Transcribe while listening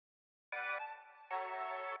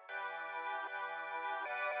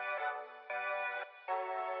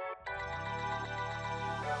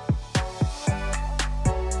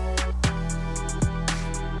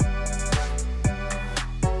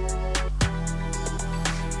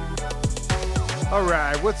All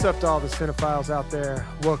right, what's up to all the cinephiles out there?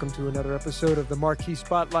 Welcome to another episode of the Marquee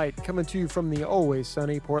Spotlight, coming to you from the always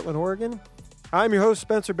sunny Portland, Oregon. I'm your host,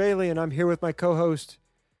 Spencer Bailey, and I'm here with my co-host,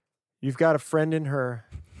 you've got a friend in her,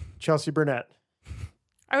 Chelsea Burnett.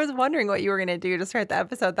 I was wondering what you were going to do to start the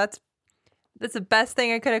episode. That's the best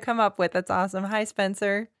thing I could have come up with. That's awesome. Hi,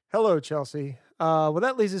 Spencer. Hello, Chelsea. Well,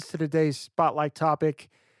 that leads us to today's Spotlight topic,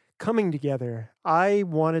 coming together. I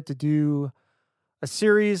wanted to do a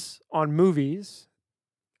series on movies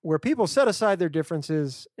where people set aside their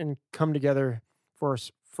differences and come together for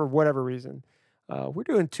whatever reason. We're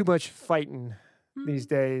doing too much fighting these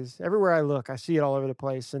days. Everywhere I look, I see it all over the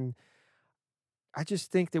place, and I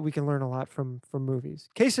just think that we can learn a lot from movies.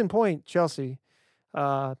 Case in point, Chelsea.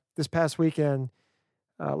 This past weekend,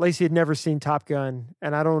 Lacey had never seen Top Gun,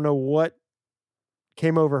 and I don't know what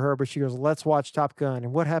came over her, but she goes, "Let's watch Top Gun."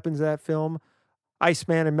 And what happens in that film?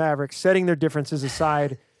 Iceman and Maverick setting their differences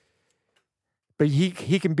aside, but he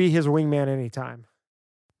can be his wingman anytime.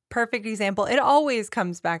 Perfect example. It always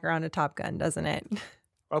comes back around to Top Gun, doesn't it?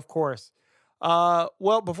 Of course.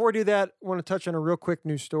 Well, before we do that, I want to touch on a real quick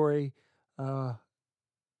news story. We're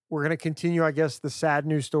going to continue, I guess, the sad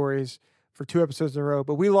news stories for 2 episodes in a row,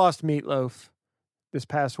 but we lost Meatloaf this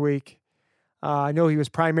past week. I know he was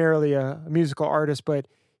primarily a musical artist, but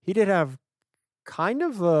he did have kind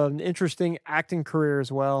of an interesting acting career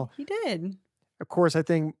as well. He did. Of course, I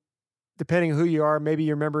think depending who you are, maybe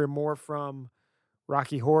you remember him more from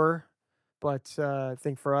Rocky Horror, but I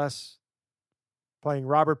think for us, playing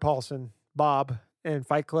Robert Paulson, Bob, in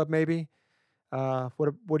Fight Club, maybe.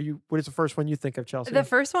 What is the first one you think of, Chelsea? The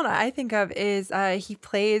first one I think of is he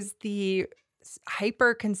plays the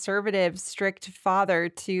hyper conservative, strict father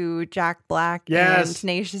to Jack Black and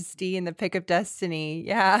Tenacious D in The Pick of Destiny.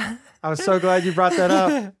 Yeah. I was so glad you brought that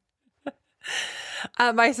up.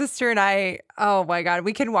 My sister and I, oh my God,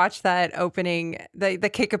 we can watch that opening, the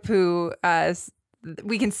Kickapoo.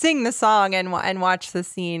 We can sing the song and watch the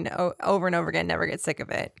scene over and over again, never get sick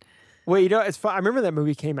of it. Well, it's fun. I remember that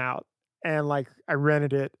movie came out and I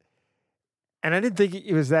rented it and I didn't think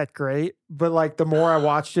it was that great, but the more I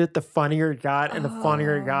watched it, the funnier it got and the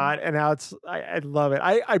funnier it got. And now I love it.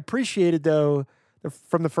 I appreciated though,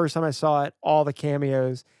 from the first time I saw it, all the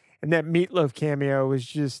cameos, and that Meatloaf cameo was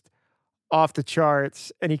just off the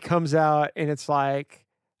charts. And he comes out and it's like,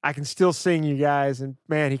 I can still sing, you guys. And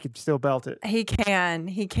man, he can still belt it. He can.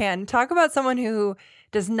 Talk about someone who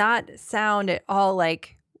does not sound at all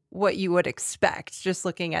like what you would expect just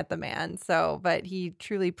looking at the man. But he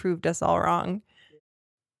truly proved us all wrong.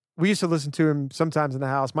 We used to listen to him sometimes in the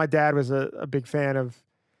house. My dad was a big fan of,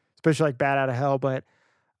 especially Bat Out of Hell. But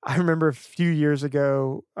I remember a few years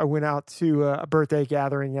ago, I went out to a birthday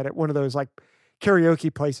gathering at one of those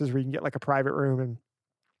karaoke places where you can get a private room. And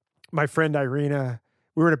my friend Irina,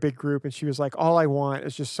 we were in a big group, and she was like, all I want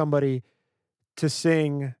is just somebody to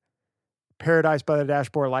sing Paradise by the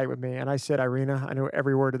Dashboard Light with me. And I said, Irina, I know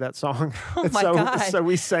every word of that song. Oh my God. So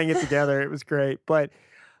we sang it together. It was great. But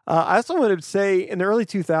I also wanted to say in the early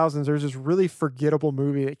 2000s, there was this really forgettable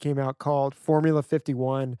movie that came out called Formula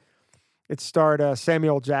 51. It starred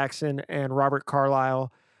Samuel Jackson and Robert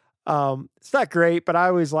Carlyle. It's not great, but I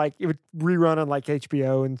always it would rerun on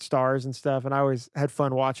HBO and Stars and stuff. And I always had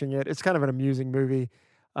fun watching it. It's kind of an amusing movie.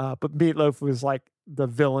 But Meatloaf was the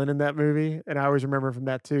villain in that movie. And I always remember from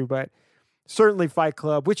that too. But certainly Fight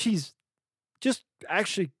Club, which he's just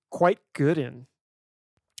actually quite good in.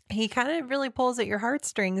 He kind of really pulls at your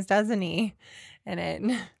heartstrings, doesn't he? In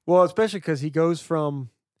it. Well, especially because he goes from,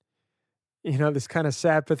 this kind of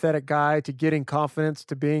sad, pathetic guy to getting confidence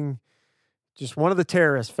to being just one of the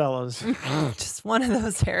terrorist fellows. Just one of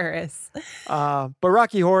those terrorists. But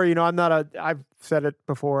Rocky Horror, I've said it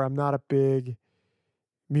before, I'm not a big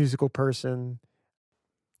musical person.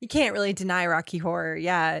 You can't really deny Rocky Horror.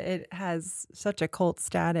 Yeah, it has such a cult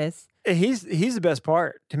status. He's the best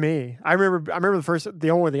part to me. I remember the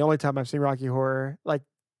only time I've seen Rocky Horror,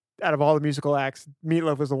 out of all the musical acts,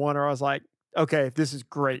 Meatloaf was the one where I was like, okay, this is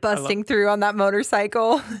great. Busting through on that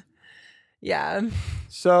motorcycle. Yeah.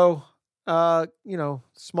 So,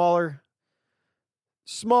 smaller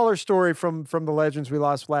story from the legends we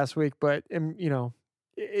lost last week, but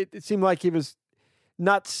it seemed like he was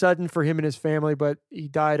not sudden for him and his family, but he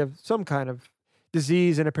died of some kind of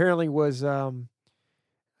disease and apparently was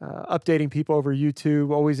updating people over YouTube,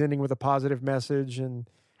 always ending with a positive message. And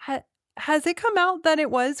has it come out that it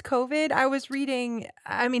was COVID? I was reading,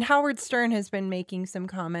 Howard Stern has been making some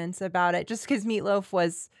comments about it just because Meatloaf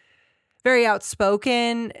was very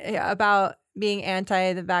outspoken about being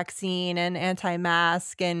anti the vaccine and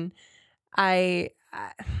anti-mask. And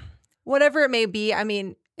whatever it may be,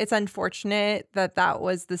 it's unfortunate that that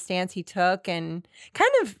was the stance he took, and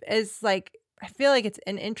kind of is like, I feel like it's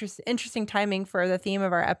an interesting timing for the theme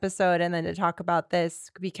of our episode, and then to talk about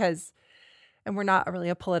this because, and we're not really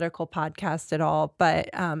a political podcast at all, but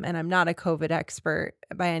and I'm not a COVID expert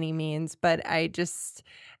by any means, but I just,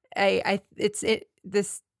 I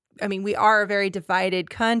mean, we are a very divided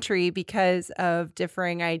country because of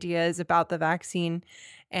differing ideas about the vaccine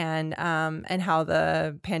and how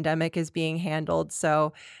the pandemic is being handled.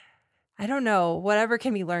 So I don't know, whatever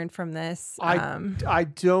can be learned from this. I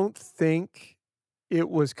don't think it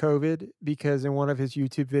was COVID, because in one of his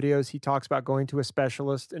YouTube videos, he talks about going to a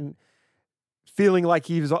specialist and feeling like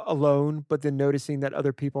he was alone, but then noticing that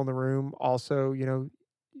other people in the room also,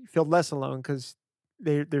 feel less alone because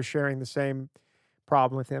they're sharing the same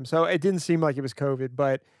problem with him. So it didn't seem like it was COVID,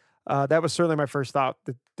 but that was certainly my first thought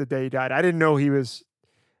the day he died. I didn't know he was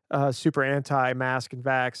super anti-mask and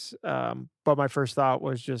vax, but my first thought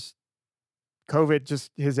was just COVID,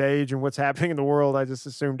 just his age and what's happening in the world. I just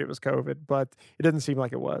assumed it was COVID, but it didn't seem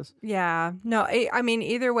like it was. Yeah, no, I mean,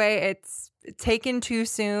 either way, it's taken too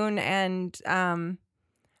soon, and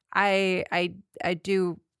I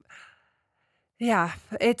do. Yeah,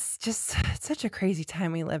 it's just such a crazy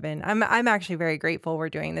time we live in. I'm actually very grateful we're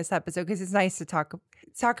doing this episode because it's nice to talk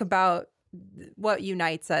about what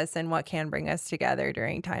unites us and what can bring us together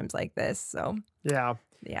during times like this. So yeah.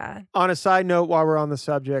 On a side note, while we're on the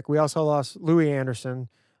subject, we also lost Louis Anderson,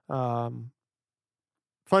 funny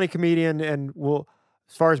comedian, and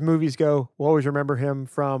as far as movies go, we'll always remember him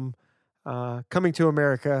from Coming to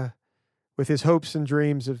America with his hopes and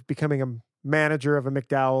dreams of becoming a manager of a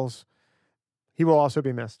McDowell's. He will also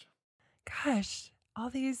be missed. Gosh,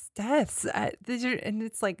 all these deaths. And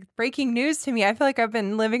it's like breaking news to me. I feel like I've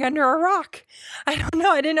been living under a rock. I don't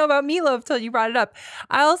know. I didn't know about meatloaf till you brought it up.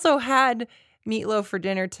 I also had meatloaf for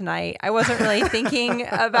dinner tonight. I wasn't really thinking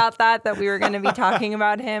about that we were going to be talking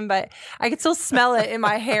about him, but I could still smell it in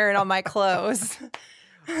my hair and on my clothes.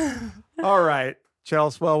 All right,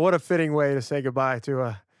 Chelsea. Well, what a fitting way to say goodbye to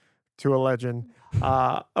a legend.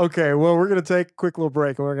 Okay, well, we're going to take a quick little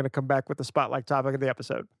break, and we're going to come back with the spotlight topic of the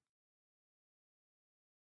episode.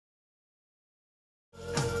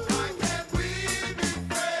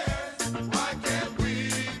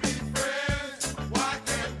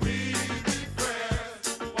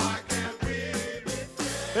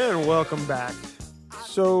 And welcome back.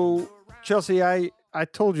 So, Chelsea, I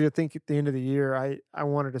told you, I think at the end of the year, I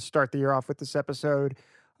wanted to start the year off with this episode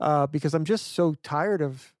because I'm just so tired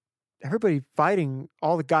of everybody fighting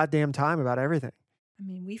all the goddamn time about everything. I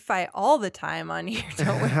mean, we fight all the time on here,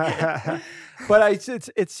 don't we? But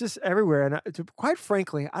it's just everywhere. And quite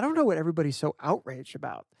frankly, I don't know what everybody's so outraged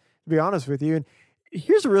about, to be honest with you. And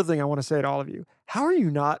here's the real thing I want to say to all of you. How are you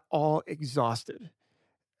not all exhausted?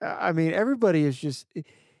 I mean, everybody is just,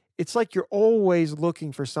 it's like you're always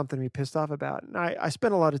looking for something to be pissed off about. And I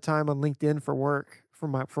spend a lot of time on LinkedIn for work,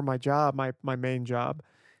 for my job, my main job.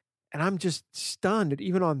 And I'm just stunned at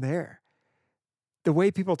even on there, the way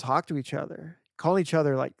people talk to each other, call each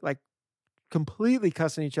other like completely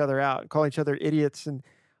cussing each other out, call each other idiots, and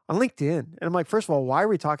on LinkedIn. And I'm like, first of all, why are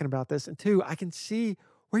we talking about this? And two, I can see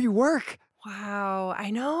where you work. Wow, I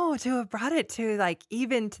know, to have brought it to like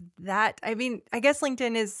even to that. I mean, I guess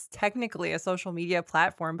LinkedIn is technically a social media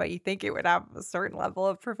platform, but you think it would have a certain level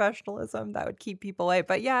of professionalism that would keep people away.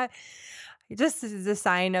 But yeah, it just is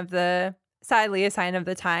sadly a sign of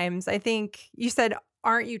the times. I think you said,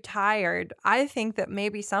 aren't you tired? I think that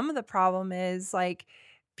maybe some of the problem is like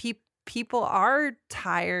people are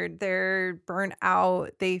tired. They're burnt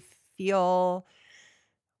out. They feel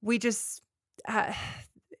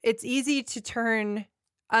it's easy to turn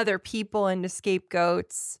other people into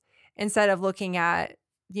scapegoats instead of looking at,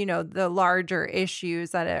 the larger issues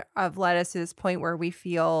that have led us to this point where we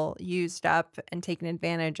feel used up and taken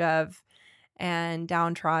advantage of and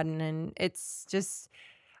downtrodden. And it's just,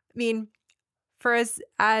 I mean, for as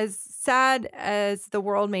sad as the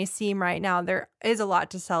world may seem right now, there is a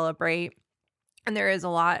lot to celebrate. And there is a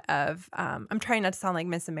lot of, I'm trying not to sound like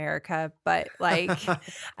Miss America, but like,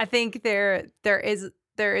 I think there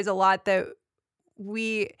is a lot that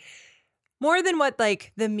more than what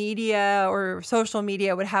like the media or social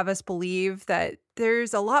media would have us believe, that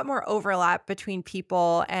there's a lot more overlap between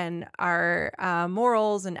people and our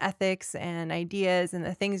morals and ethics and ideas and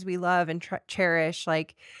the things we love and cherish,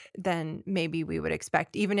 like, than maybe we would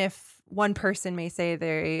expect. Even if one person may say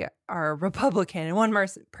they are Republican and one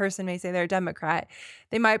person may say they're Democrat,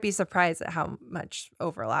 they might be surprised at how much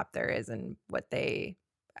overlap there is and what they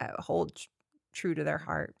hold true to their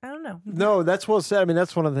heart. I don't know. No, that's well said. I mean,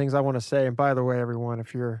 that's one of the things I want to say. And by the way, everyone,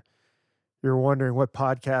 if you're you're wondering what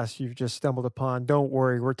podcast you've just stumbled upon, don't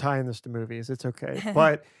worry, we're tying this to movies. It's okay.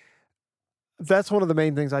 But that's one of the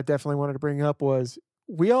main things I definitely wanted to bring up was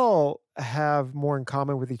we all have more in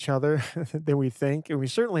common with each other than we think. And we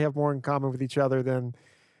certainly have more in common with each other than,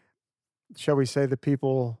 shall we say, the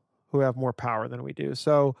people who have more power than we do.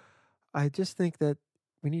 So I just think that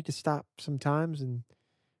we need to stop sometimes and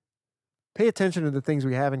pay attention to the things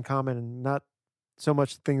we have in common and not so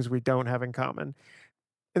much things we don't have in common.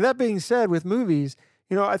 And that being said, with movies,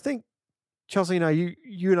 I think Chelsea and I,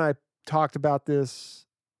 you and I talked about this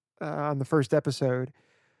on the first episode.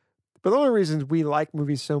 But the only reasons we like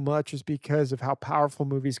movies so much is because of how powerful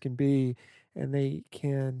movies can be, and they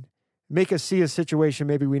can make us see a situation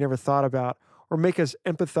maybe we never thought about, or make us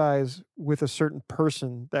empathize with a certain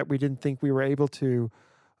person that we didn't think we were able to,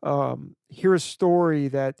 hear a story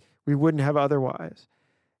that we wouldn't have otherwise.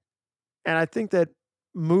 And I think that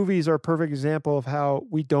movies are a perfect example of how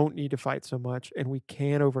we don't need to fight so much, and we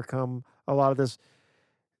can overcome a lot of this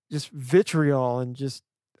just vitriol and just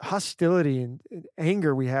hostility and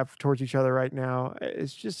anger we have towards each other right now.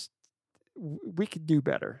 It's just, we could do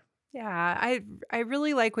better. Yeah, I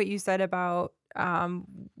really like what you said about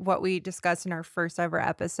what we discussed in our first ever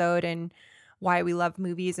episode and why we love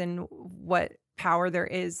movies and what power there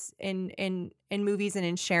is in movies and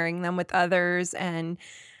in sharing them with others. And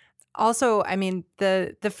also, I mean,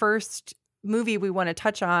 the first movie we want to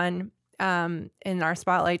touch on in our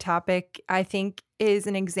spotlight topic, I think, is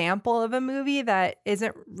an example of a movie that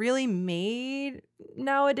isn't really made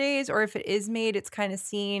nowadays, or if it is made, it's kind of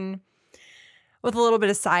seen with a little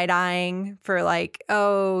bit of side-eyeing for like,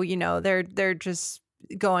 oh, they're just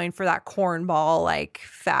going for that cornball like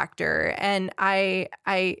factor. And I'm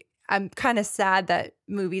kind of sad that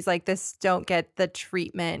movies like this don't get the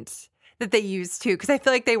treatment that they used to, because I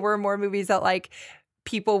feel like they were more movies that like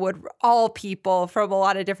all people from a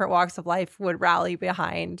lot of different walks of life would rally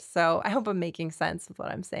behind. So I hope I'm making sense with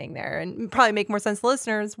what I'm saying there, and probably make more sense to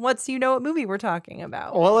listeners once you know what movie we're talking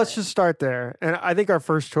about. Well, let's just start there. And I think our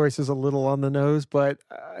first choice is a little on the nose, but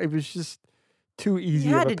it was just too easy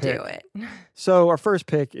you of had a to pick. do it. So our first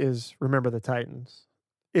pick is Remember the Titans.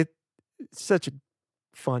 It's such a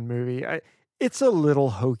fun movie. It's a little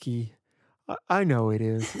hokey. I know it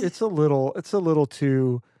is. It's a little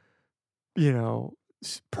too,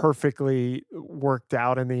 perfectly worked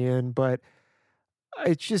out in the end, but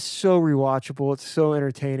it's just so rewatchable. It's so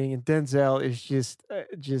entertaining, and Denzel is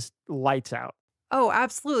just lights out. Oh,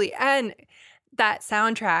 absolutely. And that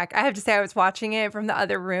soundtrack, I have to say, I was watching it from the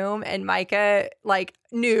other room, and Micah like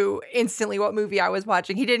knew instantly what movie I was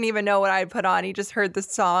watching. He didn't even know what I had put on. He just heard the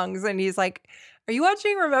songs, and he's like, "Are you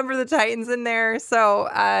watching Remember the Titans in there?" So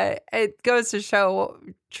it goes to show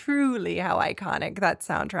truly how iconic that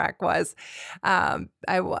soundtrack was.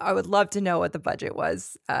 I would love to know what the budget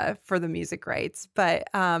was for the music rights, but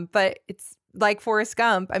it's like Forrest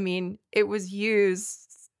Gump. I mean, it was used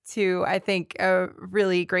to, I think, a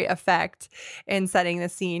really great effect in setting the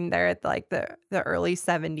scene there at like the early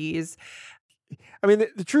 70s. I mean,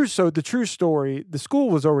 the true story, the school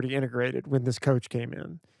was already integrated when this coach came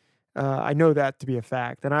in. I know that to be a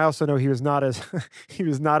fact, and I also know he was not as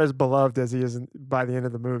beloved as he is by the end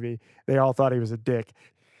of the movie. They all thought he was a dick.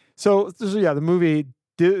 So yeah, the movie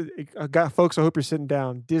folks. I hope you're sitting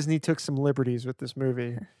down. Disney took some liberties with this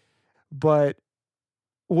movie, but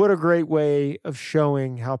what a great way of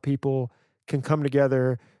showing how people can come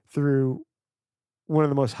together through one of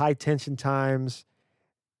the most high tension times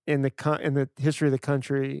in the history of the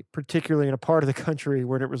country, particularly in a part of the country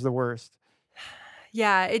where it was the worst.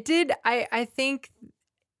 Yeah, it did. I think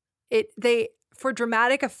for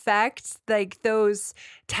dramatic effect, like those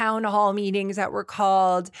town hall meetings that were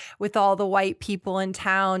called with all the white people in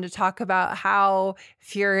town to talk about how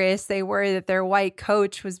furious they were that their white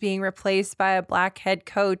coach was being replaced by a black head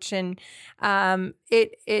coach. And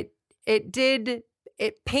it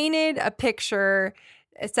painted a picture,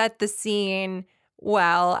 set the scene.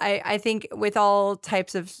 Well, I think with all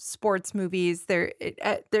types of sports movies,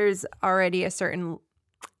 there's already a certain,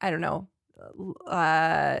 I don't know,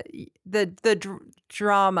 the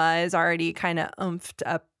drama is already kind of oomphed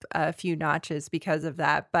up a few notches because of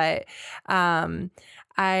that. But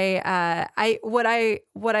what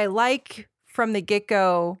I like from the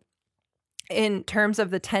get-go in terms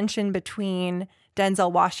of the tension between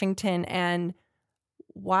Denzel Washington and,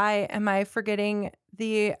 why am I forgetting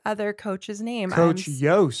the other coach's name? Coach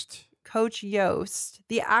Yost. Coach Yost.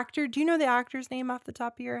 The actor, do you know the actor's name off the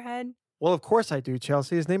top of your head? Well, of course I do,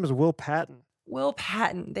 Chelsea. His name is Will Patton. Will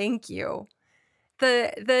Patton, thank you.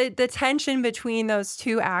 The tension between those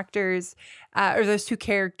two actors, or those two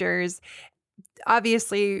characters,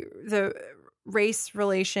 obviously race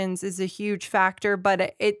relations is a huge factor,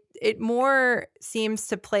 but it more seems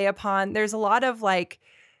to play upon, there's a lot of like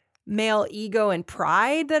male ego and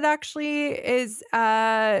pride that actually is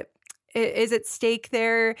at stake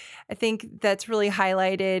there. I think that's really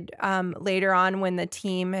highlighted later on when the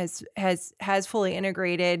team has fully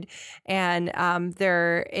integrated, and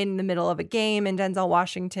they're in the middle of a game, and Denzel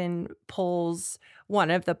Washington pulls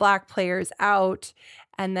one of the black players out,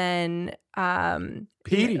 and then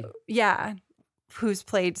Petey, who's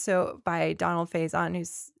played by Donald Faison,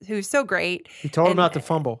 who's so great. He told him not to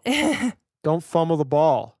fumble. Don't fumble the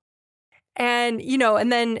ball. And,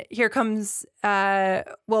 and then here comes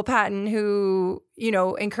Will Patton, who,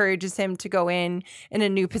 encourages him to go in a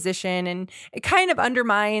new position. And it kind of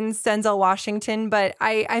undermines Denzel Washington. But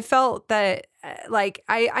I felt that, I like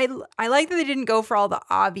that they didn't go for all the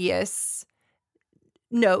obvious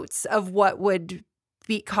notes of what would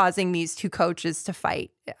be causing these two coaches to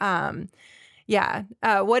fight.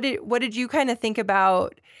 What did you kind of think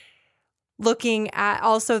about looking at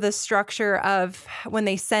also the structure of when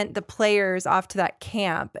they sent the players off to that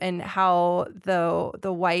camp, and how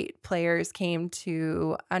the white players came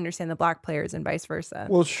to understand the black players and vice versa?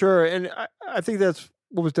 Well, sure. And I think that's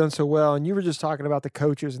what was done so well. And you were just talking about the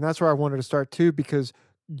coaches, and that's where I wanted to start too, because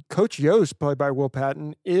Coach Yost, played by Will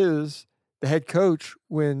Patton, is the head coach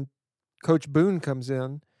when Coach Boone comes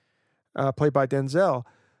in, played by Denzel.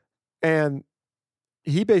 And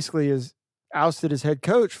he basically is ousted as head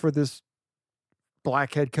coach for this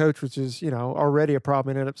black head coach, which is, already a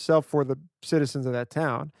problem in itself for the citizens of that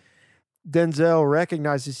town. Denzel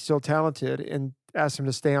recognizes he's still talented and asks him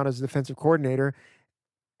to stay on as defensive coordinator.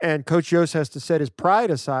 And Coach Yost has to set his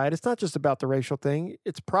pride aside. It's not just about the racial thing.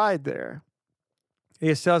 It's pride there. He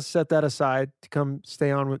has to set that aside to come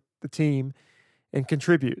stay on with the team and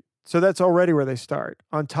contribute. So that's already where they start.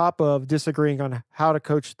 On top of disagreeing on how to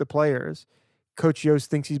coach the players, Coach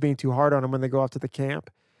Yost thinks he's being too hard on them when they go off to the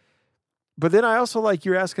camp. But then I also like,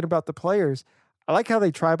 you're asking about the players. I like how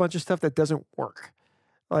they try a bunch of stuff that doesn't work.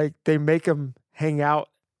 Like they make them hang out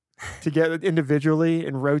together individually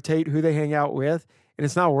and rotate who they hang out with, and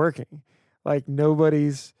it's not working. Like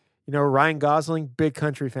nobody's, Ryan Gosling, big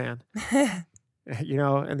country fan, and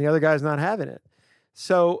the other guy's not having it.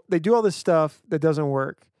 So they do all this stuff that doesn't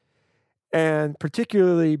work. And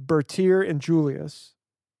particularly Bertier and Julius,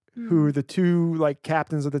 who are the two like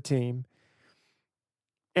captains of the team.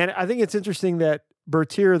 And I think it's interesting that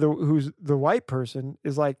Bertier, who's the white person,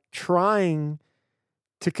 is like trying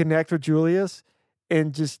to connect with Julius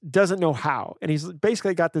and just doesn't know how. And he's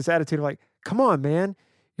basically got this attitude of like, come on, man,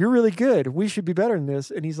 you're really good. We should be better than this.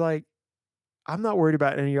 And he's like, I'm not worried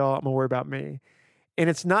about any of y'all. I'm going to worry about me. And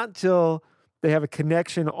it's not until they have a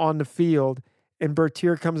connection on the field and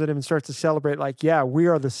Bertier comes at him and starts to celebrate like, yeah, we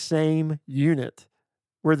are the same unit.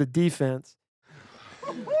 We're the defense.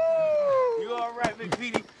 You all right, Big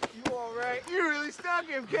Petey? You all right? You really stuck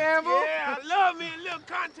him, Campbell. Yeah, I love me a little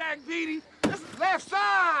contact, Petey. Left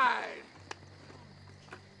side.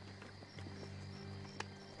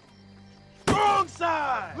 Strong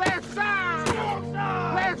side. Left side. Strong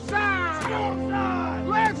side. Left side. Strong side.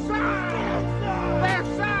 Left side. Strong side.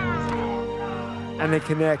 Left side. Strong side. And they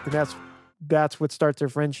connect, and that's what starts their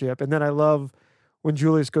friendship. And then I love when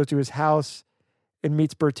Julius goes to his house and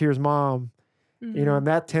meets Bertier's mom, and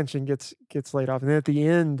that tension gets laid off. And then at the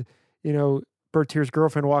end, Bertier's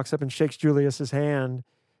girlfriend walks up and shakes Julius's hand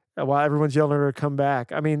while everyone's yelling at her to come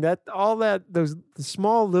back. I mean, those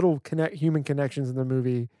small little human connections in the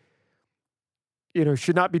movie,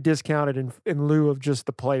 should not be discounted in lieu of just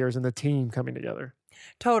the players and the team coming together.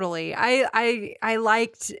 Totally. I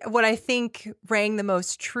liked what I think rang the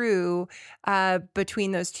most true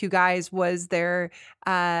between those two guys was their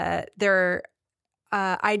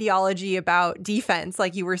ideology about defense,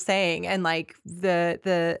 like you were saying, and like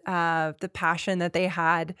the passion that they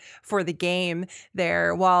had for the game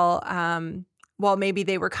there. While maybe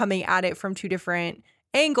they were coming at it from two different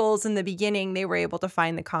angles in the beginning, they were able to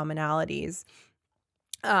find the commonalities.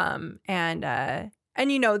 I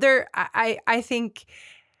think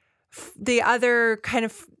the other kind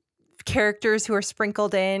of characters who are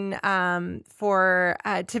sprinkled in for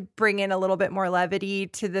to bring in a little bit more levity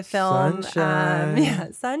to the film.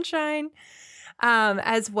 Sunshine.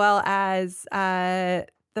 As well as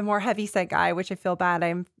the more heavyset guy, which I feel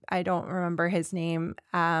bad. I don't remember his name.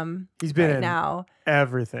 He's been in now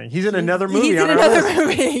everything. He's in another movie. He's in another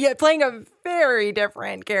movie, yeah, playing a very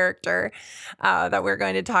different character that we're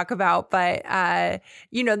going to talk about. But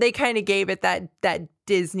they kind of gave it that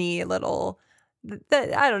Disney little.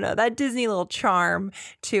 That Disney little charm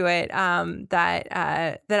to it that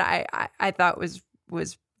I thought was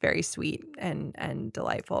very sweet and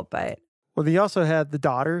delightful. But Well, he also had the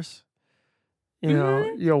daughters.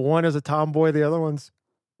 One is a tomboy, the other one's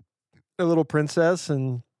a little princess,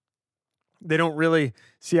 and they don't really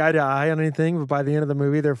see eye to eye on anything, but by the end of the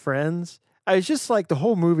movie, they're friends. It's just like the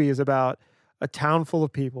whole movie is about a town full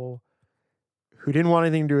of people who didn't want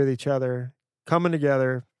anything to do with each other, coming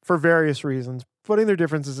together for various reasons, putting their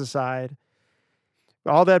differences aside.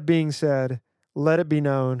 All that being said, let it be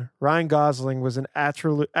known, Ryan Gosling was an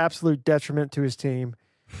absolute detriment to his team.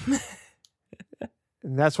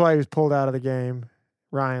 And that's why he was pulled out of the game.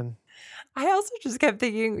 Ryan. I also just kept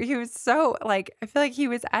thinking he was so, I feel like he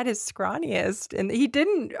was at his scrawniest, and he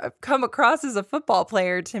didn't come across as a football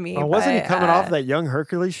player to me. Oh, wasn't he coming off that Young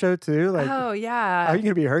Hercules show too? Oh, yeah. How are you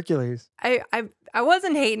going to be Hercules? I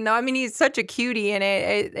wasn't hating, though. I mean, he's such a cutie, and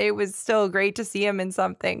it was still great to see him in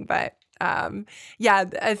something, but yeah,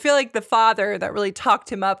 I feel like the father that really talked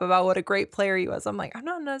him up about what a great player he was. I'm like, I'm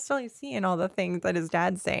not necessarily seeing all the things that his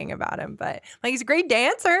dad's saying about him, but he's a great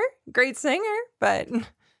dancer, great singer, but...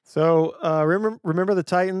 So remember the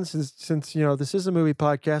Titans, since this is a movie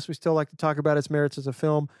podcast, we still like to talk about its merits as a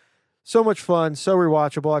film. So much fun, so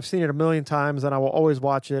rewatchable. I've seen it a million times, and I will always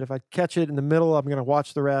watch it. If I catch it in the middle, I'm going to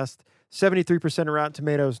watch the rest. 73% Rotten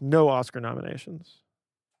Tomatoes, no Oscar nominations.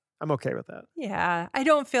 I'm okay with that. Yeah, I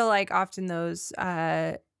don't feel like often those.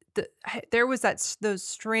 There was those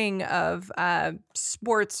string of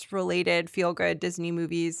sports-related feel-good Disney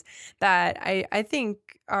movies that I think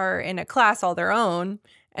are in a class all their own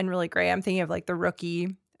and really great. I'm thinking of The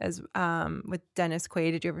Rookie as with Dennis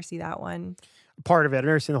Quaid. Did you ever see that one? Part of it. I've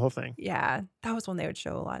never seen the whole thing. Yeah, that was one they would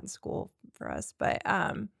show a lot in school for us. But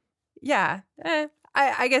yeah,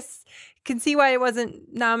 I guess can see why it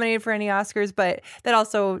wasn't nominated for any Oscars, but that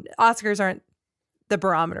also Oscars aren't the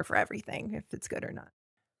barometer for everything, if it's good or not.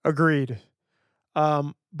 Agreed.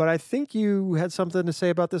 But I think you had something to say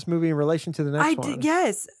about this movie in relation to the next one. Did,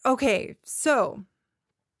 yes. Okay. So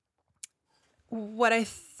what I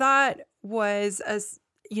thought was a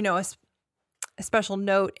special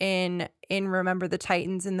note in Remember the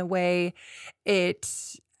Titans in the way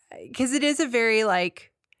because it is a very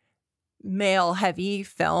male heavy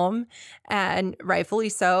film, and rightfully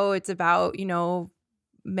so. It's about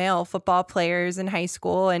male football players in high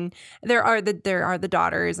school, and there are the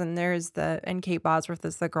daughters, and there's and Kate Bosworth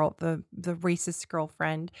is the girl, the racist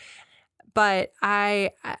girlfriend. But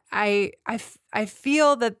I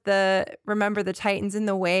feel that the Remember the Titans in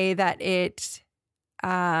the way that it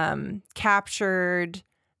captured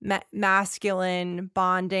masculine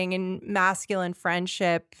bonding and masculine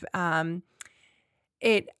friendship. I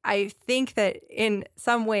think that in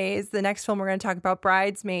some ways, the next film we're going to talk about,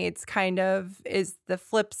 Bridesmaids, kind of is the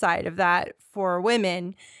flip side of that for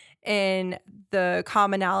women, in the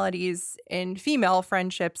commonalities in female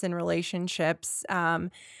friendships and relationships.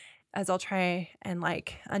 As I'll try and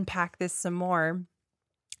unpack this some more.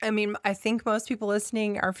 I mean, I think most people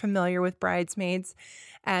listening are familiar with Bridesmaids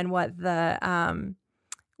and what the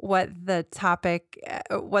topic,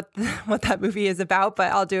 what that movie is about.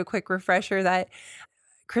 But I'll do a quick refresher that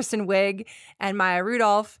Kristen Wiig and Maya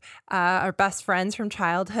Rudolph are best friends from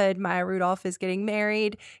childhood. Maya Rudolph is getting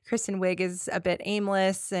married. Kristen Wiig is a bit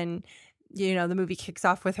aimless, and the movie kicks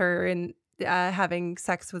off with her and having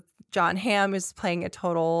sex with John Hamm, who's playing a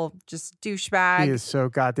total just douchebag. He is so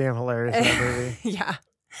goddamn hilarious in that movie. Yeah.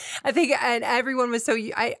 I think, and everyone was so,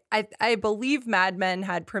 I believe Mad Men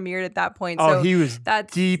had premiered at that point. Oh, so he was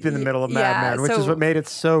deep in the middle of Mad Men, which is what made it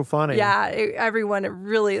so funny. Yeah, everyone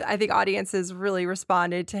really, I think audiences really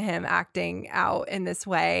responded to him acting out in this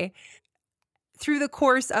way. Through the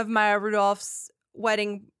course of Maya Rudolph's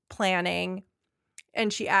wedding planning,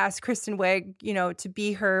 and she asked Kristen Wiig, to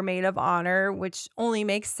be her maid of honor, which only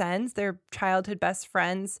makes sense. They're childhood best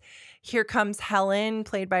friends. Here comes Helen,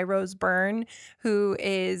 played by Rose Byrne, who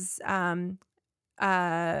is Maya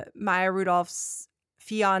Rudolph's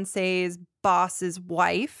fiance's boss's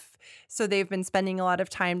wife. So they've been spending a lot of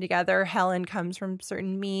time together. Helen comes from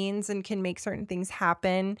certain means and can make certain things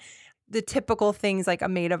happen. The typical things like a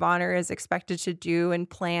maid of honor is expected to do and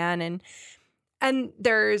plan, and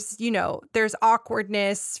there's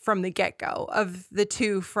awkwardness from the get-go of the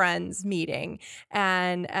two friends meeting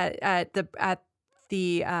and at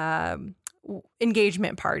the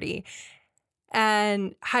engagement party,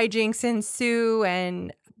 and hijinks ensue,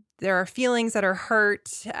 and there are feelings that are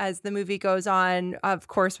hurt as the movie goes on, of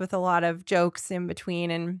course, with a lot of jokes in between.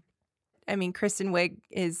 And I mean, Kristen Wiig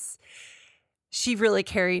she really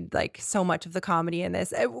carried so much of the comedy in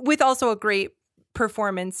this, with also a great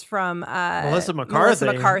performance from Melissa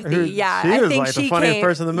McCarthy. Yeah, I think she the funniest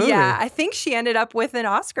person in the movie. Yeah, I think she ended up with an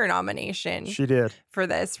Oscar nomination. She did for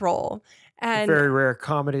this role, and very rare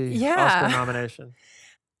comedy Oscar nomination.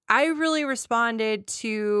 I really responded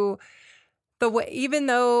to the way, even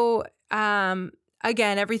though,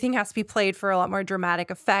 again, everything has to be played for a lot more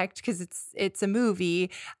dramatic effect because it's a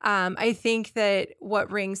movie. I think that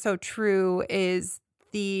what rings so true is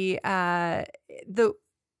the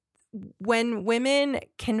when women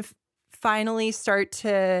can finally start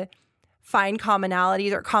to find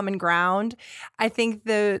commonalities or common ground. I think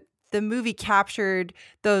the movie captured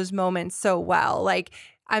those moments so well. Like,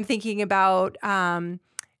 I'm thinking about on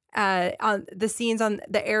the scenes on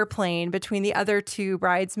the airplane between the other two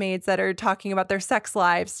bridesmaids that are talking about their sex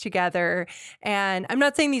lives together. And I'm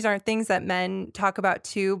not saying these aren't things that men talk about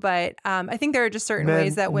too, but I think there are just certain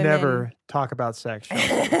ways that women never talk about sex.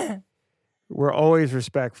 Chelsea. We're always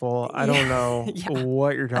respectful. I don't know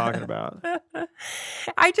what you're talking about.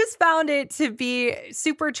 I just found it to be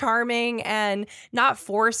super charming and not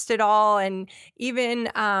forced at all. And even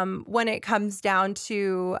when it comes down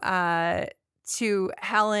to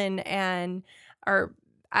Helen and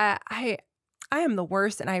I am the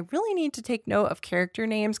worst, and I really need to take note of character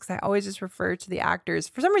names because I always just refer to the actors.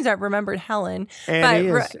 For some reason, I remembered Helen,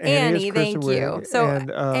 Annie, thank you. So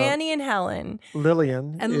Annie and Helen,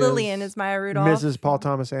 Lillian is Maya Rudolph, Mrs. Paul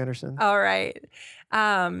Thomas Anderson. All right.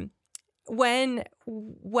 When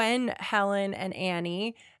Helen and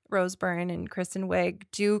Annie, Rose Byrne and Kristen Wiig,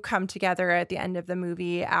 do come together at the end of the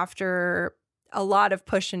movie after a lot of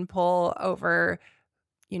push and pull over,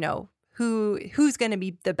 who's going to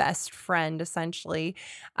be the best friend, essentially.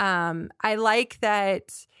 I like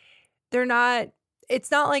that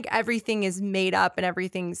it's not like everything is made up and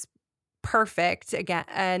everything's perfect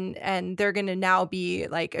again, and they're going to now be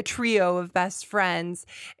like a trio of best friends.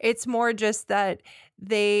 It's more just that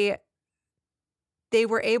they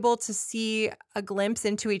were able to see a glimpse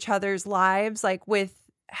into each other's lives, like with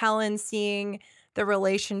Helen seeing the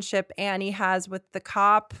relationship Annie has with the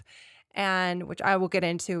cop, and which I will get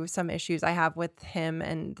into some issues I have with him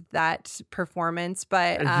and that performance.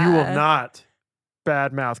 But you will not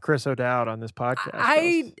badmouth Chris O'Dowd on this podcast.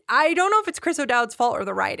 I don't know if it's Chris O'Dowd's fault or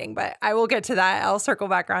the writing, but I will get to that. I'll circle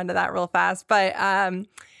back around to that real fast. But I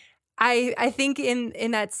think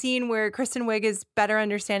in that scene where Kristen Wiig is better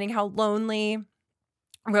understanding how lonely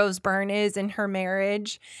Rose Byrne is in her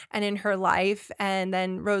marriage and in her life, and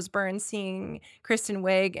then Rose Byrne seeing Kristen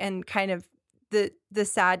Wiig and kind of the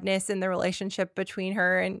sadness in the relationship between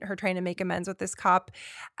her and her trying to make amends with this cop.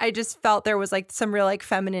 I just felt there was like some real like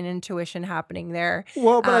feminine intuition happening there.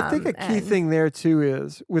 Well, but I think a key thing there too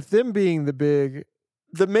is with them being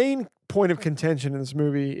the main point of contention in this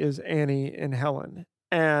movie is Annie and Helen.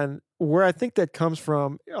 And where I think that comes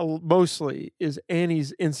from mostly is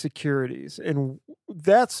Annie's insecurities. And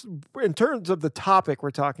that's, in terms of the topic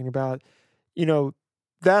we're talking about,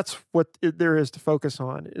 that's what there is to focus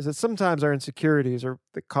on, is that sometimes our insecurities are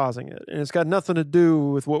causing it. And it's got nothing to do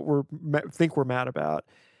with what think we're mad about.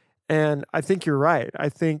 And I think you're right. I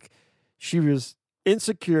think she was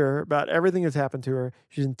insecure about everything that's happened to her.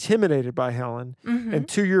 She's intimidated by Helen. Mm-hmm. And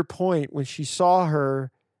to your point, when she saw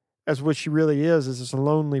her as what she really is this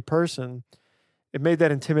lonely person, it made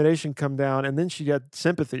that intimidation come down, and then she got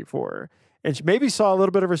sympathy for her. And she maybe saw a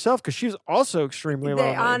little bit of herself because she was also extremely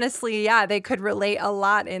lonely. Honestly, yeah, they could relate a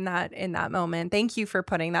lot in that moment. Thank you for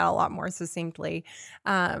putting that a lot more succinctly.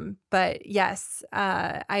 But yes,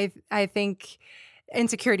 I think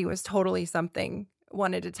insecurity was totally something I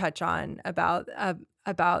wanted to touch on about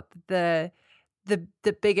the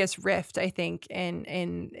biggest rift, I think,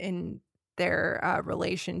 in their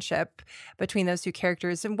relationship between those two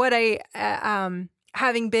characters. And what I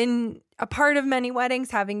having been a part of many weddings,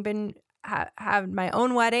 having been have my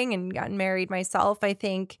own wedding and gotten married myself, I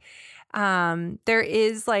think there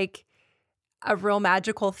is like a real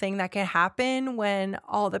magical thing that can happen when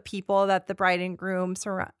all the people that the bride and groom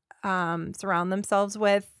surround themselves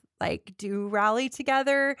with like do rally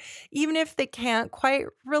together, even if they can't quite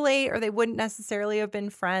relate or they wouldn't necessarily have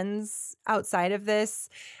been friends outside of this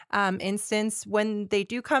instance. When they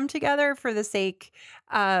do come together for the sake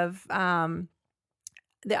of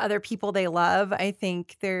the other people they love, I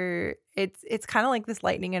think it's kind of like this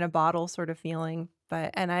lightning in a bottle sort of feeling.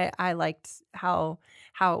 And I liked how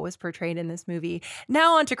it was portrayed in this movie.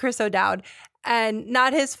 Now on to Chris O'Dowd, and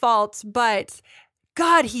not his fault, but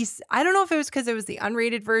God, I don't know if it was because it was the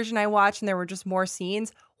unrated version I watched and there were just more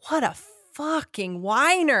scenes. What a fucking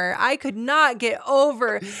whiner. I could not get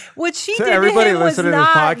over what she did to him. Everybody was listening to this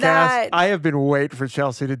not podcast, that. I have been waiting for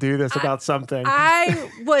Chelsea to do this about something. I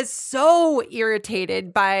was so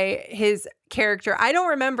irritated by his character. I don't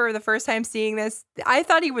remember the first time seeing this. I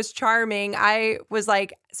thought he was charming. I was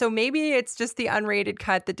like, so maybe it's just the unrated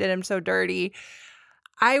cut that did him so dirty.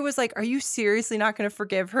 I was like, are you seriously not going to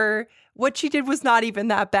forgive her? What she did was not even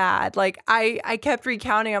that bad. Like I kept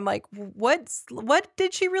recounting. I'm like, what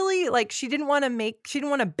did she really like? She didn't want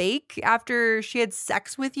to bake after she had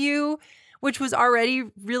sex with you, which was already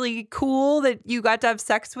really cool that you got to have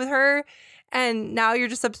sex with her. And now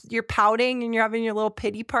you're pouting and you're having your little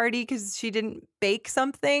pity party because she didn't bake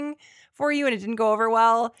something for you and it didn't go over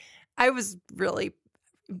well. I was really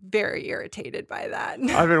very irritated by that.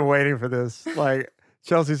 I've been waiting for this. Like,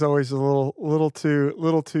 Chelsea's always a little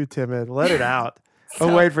too timid. Let it out.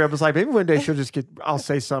 I'll wait for it. I was like, maybe one day I'll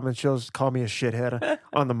say something and she'll just call me a shithead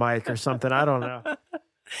on the mic or something. I don't know.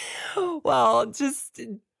 Well, just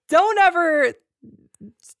don't ever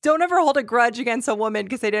hold a grudge against a woman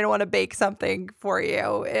because they didn't want to bake something for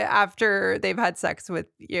you after they've had sex with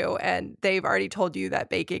you and they've already told you that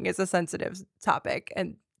baking is a sensitive topic,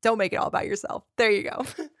 and don't make it all about yourself. There you go.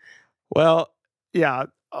 Well, yeah,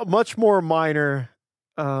 a much more minor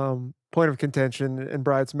point of contention in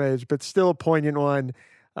Bridesmaids, but still a poignant one.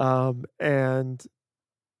 And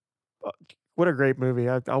what a great movie.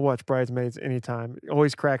 I'll watch Bridesmaids anytime. It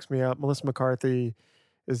always cracks me up. Melissa McCarthy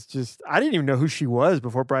is just, I didn't even know who she was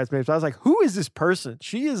before Bridesmaids. I was like, who is this person?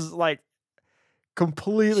 She is like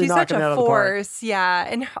completely knocking it out of the park. She's such a force, yeah.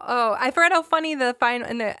 And I forgot how funny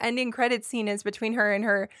the ending credit scene is between her and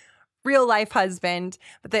her real life husband,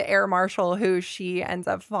 but the air marshal who she ends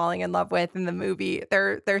up falling in love with in the movie.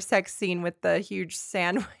 Their sex scene with the huge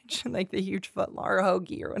sandwich and like the huge footlong or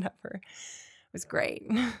hoagie or whatever was great.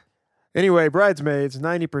 Anyway, Bridesmaids,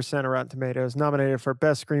 90% of Rotten Tomatoes, nominated for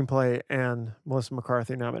Best Screenplay, and Melissa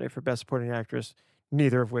McCarthy nominated for Best Supporting Actress,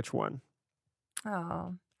 neither of which won.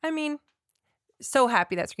 Oh, I mean, so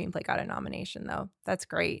happy that screenplay got a nomination, though. That's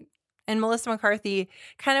great. And Melissa McCarthy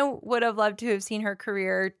kind of would have loved to have seen her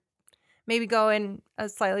career maybe go in a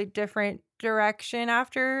slightly different direction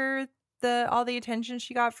after all the attention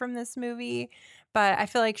she got from this movie. But I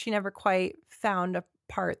feel like she never quite found a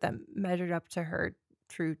part that measured up to her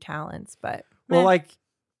true talents. But well, like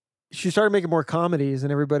she started making more comedies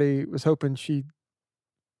and everybody was hoping she'd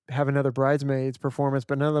have another Bridesmaids performance,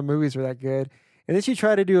 but none of the movies were that good. And then she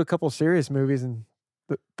tried to do a couple serious movies and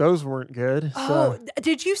those weren't good. Oh,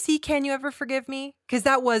 did you see Can You Ever Forgive Me? Because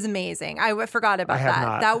that was amazing. I forgot about that.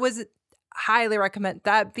 Not. That was highly recommend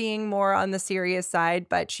that being more on the serious side,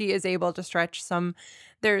 but she is able to stretch some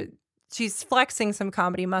there. She's flexing some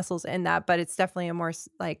comedy muscles in that, but it's definitely a more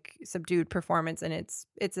like subdued performance, and it's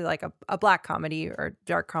like a black comedy or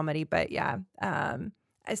dark comedy. But yeah, I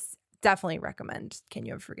definitely recommend Can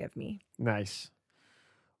You Ever Forgive Me? Nice.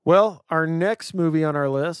 Well, our next movie on our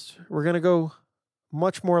list, we're going to go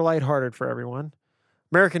much more lighthearted for everyone.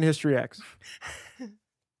 American History X.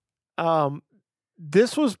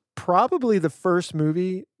 This was probably the first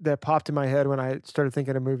movie that popped in my head when I started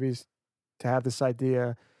thinking of movies to have this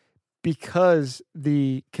idea, because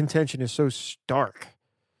the contention is so stark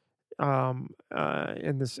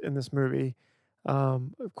in this movie.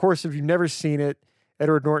 Of course, if you've never seen it,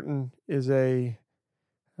 Edward Norton is a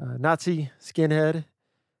Nazi skinhead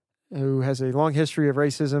who has a long history of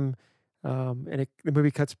racism, and the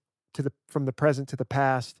movie cuts from the present to the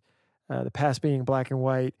past being black and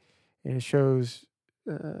white, and it shows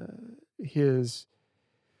his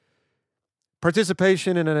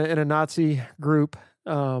participation in a Nazi group,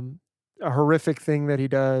 a horrific thing that he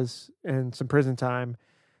does, and some prison time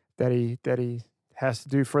that he has to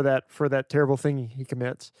do for that terrible thing he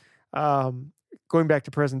commits. Going back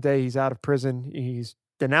to present day, he's out of prison. He's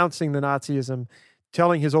denouncing the Nazism,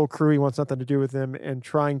 telling his old crew he wants nothing to do with them, and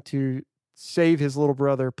trying to save his little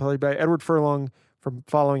brother, played by Edward Furlong, from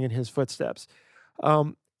following in his footsteps.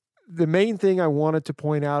 The main thing I wanted to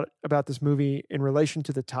point out about this movie in relation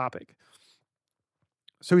to the topic.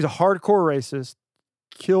 So he's a hardcore racist,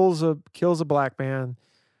 kills a black man.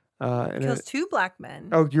 Kills two black men.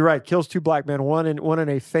 Oh, you're right. Kills two black men. One in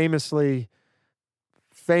a famously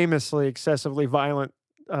excessively violent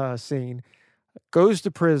scene. Goes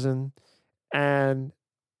to prison and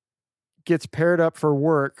gets paired up for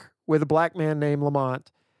work with a black man named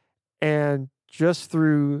Lamont. And just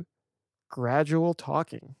through gradual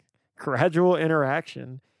talking, gradual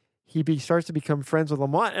interaction, he starts to become friends with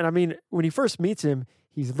Lamont. And I mean, when he first meets him,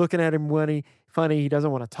 he's looking at him funny. He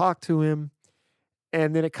doesn't want to talk to him.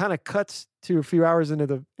 And then it kind of cuts to a few hours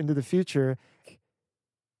into the future.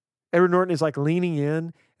 Edward Norton is like leaning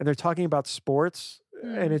in, and they're talking about sports,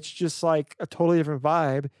 and it's just like a totally different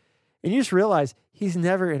vibe. And you just realize he's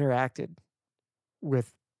never interacted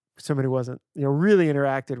with somebody who wasn't, really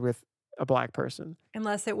interacted with a black person.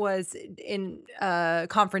 Unless it was in a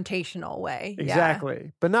confrontational way. Exactly.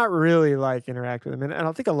 Yeah. But not really like interact with them. And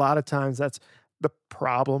I think a lot of times the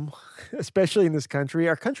problem, especially in this country.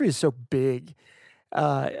 Our country is so big,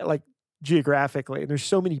 like geographically, and there's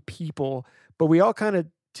so many people, but we all kind of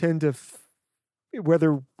tend to,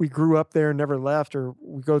 whether we grew up there and never left or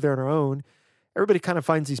we go there on our own, everybody kind of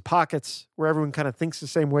finds these pockets where everyone kind of thinks the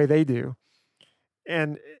same way they do.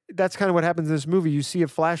 And that's kind of what happens in this movie. You see a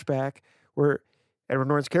flashback where Edward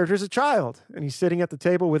Norton's character is a child, and he's sitting at the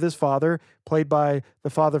table with his father, played by the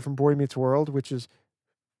father from Boy Meets World, which is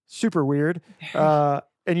super weird. And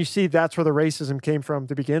you see that's where the racism came from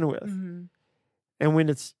to begin with. Mm-hmm. And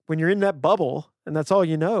when you're in that bubble and that's all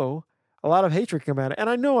you know, a lot of hatred come out. And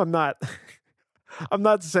I know I'm not I'm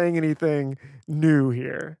not saying anything new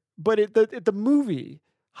here, but the movie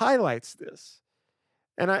highlights this.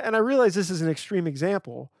 And I realize this is an extreme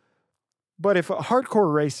example, but if a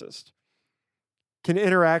hardcore racist can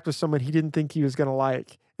interact with someone he didn't think he was going to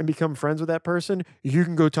like and become friends with that person, you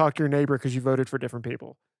can go talk to your neighbor because you voted for different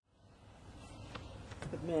people.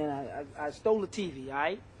 But man, I stole a TV, all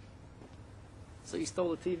right? So you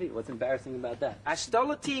stole a TV? What's embarrassing about that? I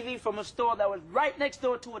stole a TV from a store that was right next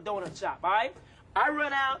door to a donut shop, all right? I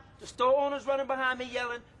run out, the store owner's running behind me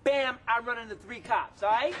yelling, bam, I run into 3 cops, all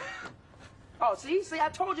right? Oh, see, I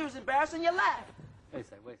told you it was embarrassing, you laugh. Wait a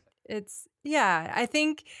second. It's, yeah, I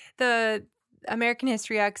think the American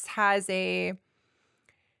History X has it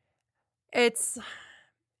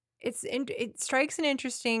strikes an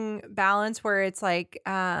interesting balance where it's like,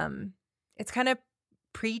 it's kind of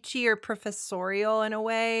preachy or professorial in a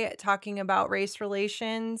way, talking about race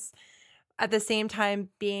relations, at the same time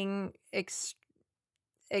being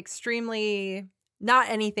extremely not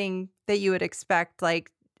anything that you would expect.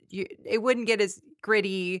 Like, it wouldn't get as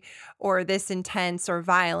gritty or this intense or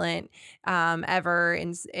violent ever,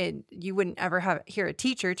 and you wouldn't ever hear a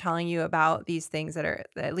teacher telling you about these things that are,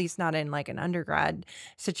 at least not in like an undergrad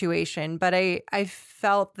situation. But I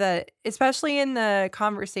felt that, especially in the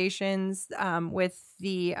conversations with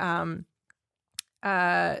the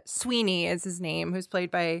Sweeney is his name, who's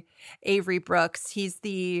played by Avery Brooks.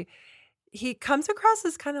 He comes across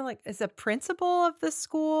as kind of like as a principal of the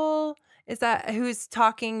school. Is that who's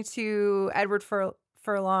talking to Edward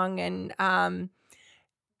Furlong, and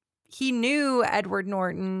he knew Edward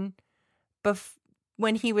Norton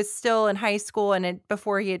when he was still in high school and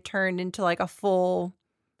before he had turned into like a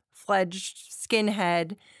full-fledged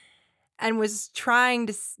skinhead, and was trying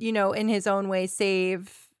to, in his own way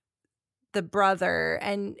save the brother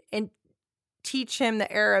and teach him the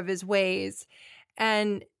error of his ways.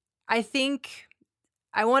 And I think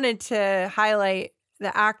I wanted to highlight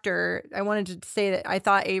the actor. I wanted to say that I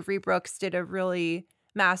thought Avery Brooks did a really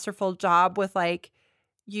masterful job with like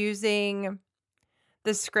using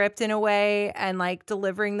the script in a way and like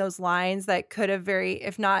delivering those lines that could have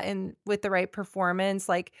if not with the right performance,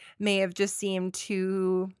 like may have just seemed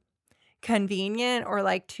too convenient or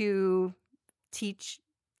like too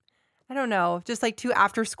I don't know, just like too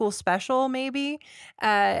after school special maybe.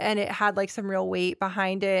 And it had like some real weight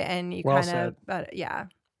behind it, and you kind of, yeah.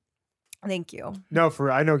 Thank you. No,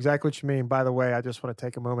 I know exactly what you mean. By the way, I just want to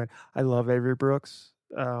take a moment. I love Avery Brooks.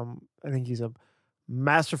 I think he's a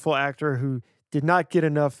masterful actor who did not get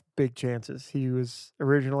enough big chances. He was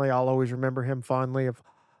originally, I'll always remember him fondly, of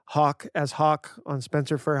Hawk on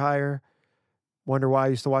Spencer for Hire. Wonder why I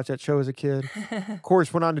used to watch that show as a kid. Of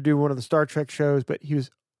course, went on to do one of the Star Trek shows, but he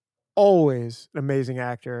was always an amazing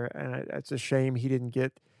actor, and it's a shame he didn't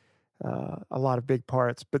get a lot of big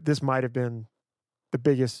parts. But this might have been the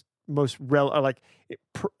biggest, most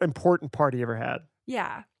important part he ever had.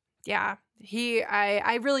 Yeah.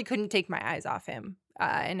 I really couldn't take my eyes off him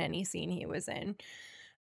in any scene he was in.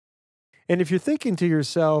 And if you're thinking to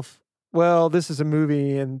yourself, well, this is a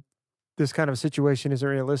movie and this kind of situation isn't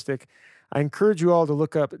realistic, I encourage you all to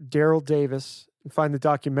look up Daryl Davis and find the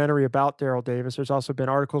documentary about Daryl Davis. There's also been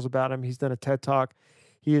articles about him. He's done a TED Talk.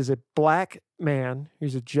 He is a black man.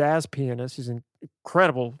 He's a jazz pianist. He's an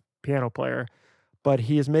incredible piano player. But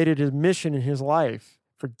he has made it his mission in his life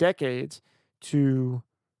for decades to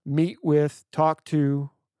meet with, talk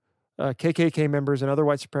to KKK members and other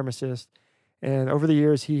white supremacists. And over the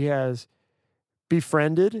years, he has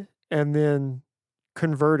befriended and then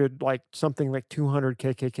converted something like 200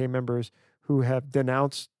 KKK members who have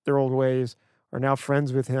denounced their old ways, are now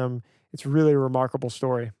friends with him. It's really a remarkable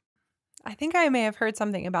story. I think I may have heard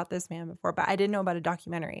something about this man before, but I didn't know about a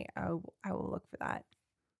documentary. I will look for that.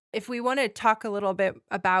 If we want to talk a little bit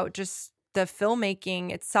about just the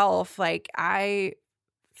filmmaking itself, the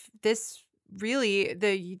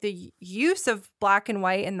use of black and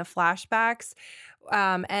white in the flashbacks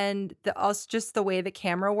And also just the way the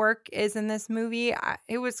camera work is in this movie,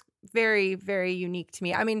 it was very, very unique to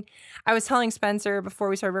me. I mean, I was telling Spencer before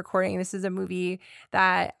we started recording, this is a movie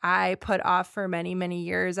that I put off for many, many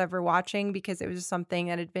years ever watching because it was just something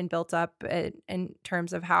that had been built up in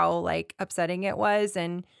terms of how like upsetting it was.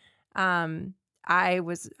 And I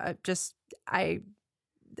was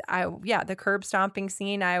the curb stomping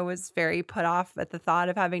scene, I was very put off at the thought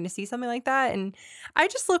of having to see something like that. And I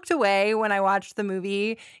just looked away when I watched the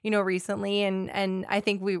movie, recently. And I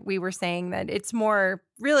think we were saying that it's more,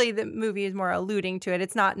 really the movie is more alluding to it.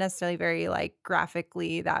 It's not necessarily very like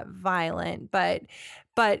graphically that violent, but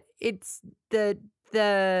it's the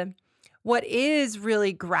what is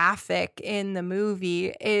really graphic in the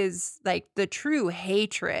movie is like the true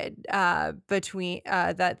hatred between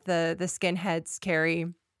that the skinheads carry.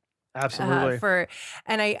 Absolutely.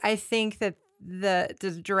 And I think that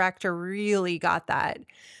the director really got that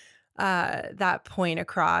point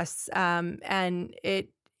across. And it,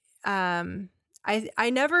 I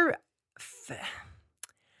never,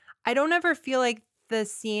 I don't ever feel like the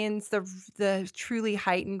scenes, the truly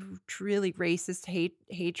heightened, truly racist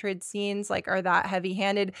hatred scenes, like are that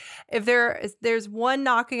heavy-handed. If there's one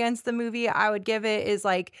knock against the movie, I would give it is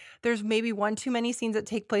like there's maybe one too many scenes that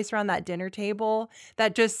take place around that dinner table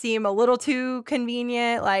that just seem a little too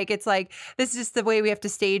convenient. Like it's like this is just the way we have to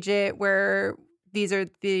stage it, where these are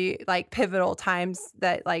the like pivotal times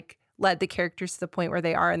that like led the characters to the point where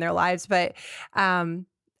they are in their lives. But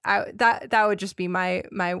that would just be my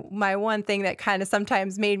one thing that kind of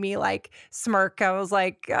sometimes made me like smirk. I was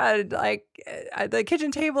like, God, like the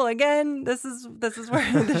kitchen table again. This is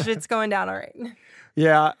where the shit's going down. All right.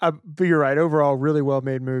 Yeah, but you're right. Overall, really well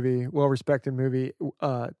made movie, well respected movie.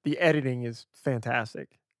 The editing is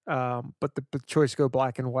fantastic, but the choice to go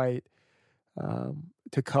black and white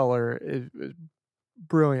to color is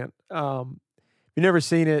brilliant. If you've never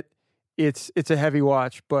seen it, it's a heavy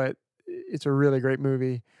watch, but it's a really great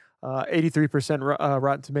movie. 83%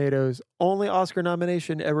 Rotten Tomatoes. Only Oscar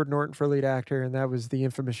nomination, Edward Norton for lead actor, and that was the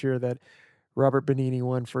infamous year that Robert Benigni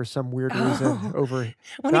won for some weird reason over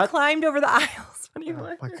when he climbed over the aisles. When he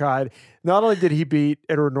won. My God! Not only did he beat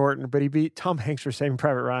Edward Norton, but he beat Tom Hanks for Saving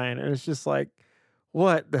Private Ryan. And it's just like,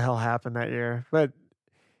 what the hell happened that year? But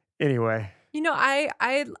anyway,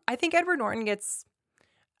 I think Edward Norton gets,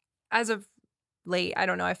 as of late, I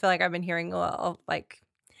don't know. I feel like I've been hearing a lot, like,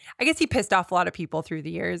 I guess he pissed off a lot of people through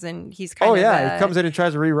the years, and he's kind of he comes in and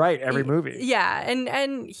tries to rewrite every movie. Yeah,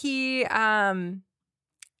 and he, I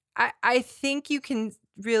think you can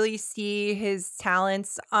really see his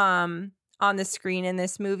talents on the screen in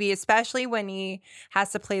this movie, especially when he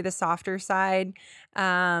has to play the softer side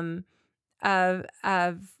of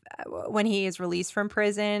when he is released from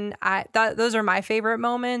prison. Those are my favorite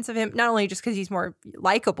moments of him, not only just because he's more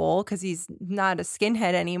likable because he's not a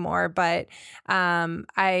skinhead anymore, but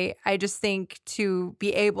I just think to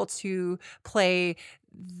be able to play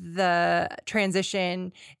the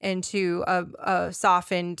transition into a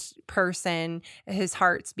softened person, his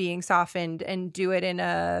heart's being softened, and do it in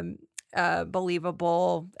a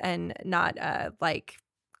believable and not like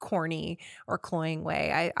corny or cloying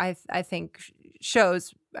way, I think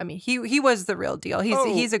shows. I mean, he was the real deal.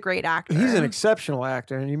 He's a great actor. He's an exceptional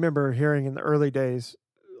actor. And you remember hearing in the early days,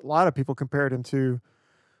 a lot of people compared him to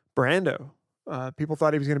Brando. People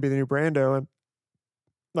thought he was going to be the new Brando. And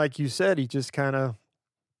like you said, he just kind of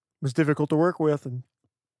was difficult to work with. And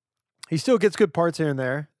he still gets good parts here and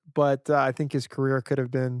there. But I think his career could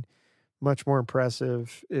have been much more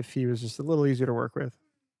impressive if he was just a little easier to work with.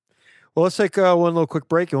 Well, let's take one little quick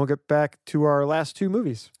break and we'll get back to our last two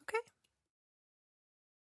movies. Okay.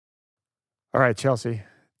 All right, Chelsea,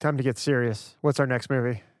 time to get serious. What's our next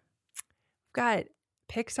movie? We've got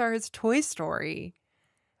Pixar's Toy Story,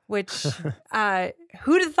 which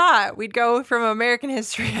who'd have thought we'd go from American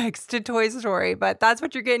History X to Toy Story, but that's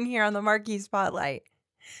what you're getting here on the Marquee Spotlight.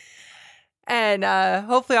 And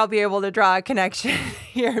hopefully I'll be able to draw a connection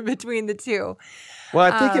here between the two.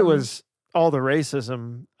 Well, I think it was all the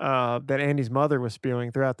racism that Andy's mother was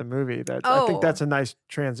spewing throughout the movie. I think that's a nice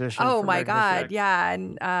transition. Oh my God, yeah,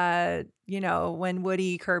 and when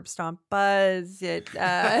Woody curb stomped Buzz, it.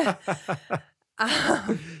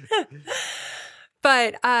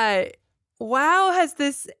 But wow, has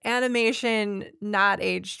this animation not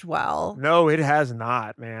aged well? No, it has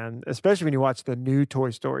not, man. Especially when you watch the new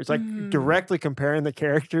Toy Stories, like directly comparing the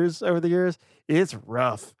characters over the years, it's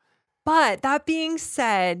rough. But that being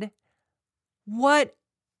said, what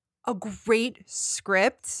a great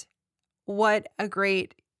script, what a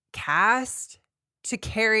great cast to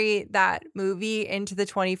carry that movie into the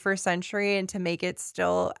 21st century and to make it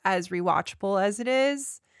still as rewatchable as it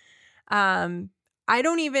is. I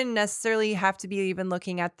don't even necessarily have to be even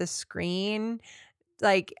looking at the screen.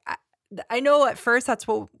 Like, I know at first that's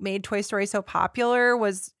what made Toy Story so popular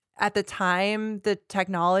was at the time, the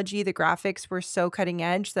technology, the graphics were so cutting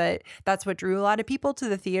edge that that's what drew a lot of people to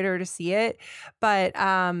the theater to see it. But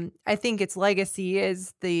I think its legacy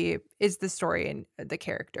is the story and the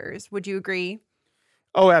characters. Would you agree?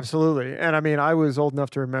 Oh, absolutely. And I mean, I was old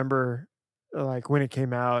enough to remember like when it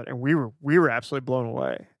came out, and we were absolutely blown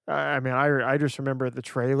away. I mean, I just remember the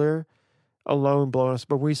trailer alone blowing us,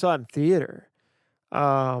 but when we saw it in theater,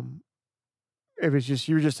 it was just,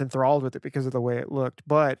 you were just enthralled with it because of the way it looked.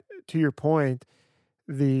 But to your point,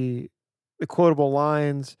 the quotable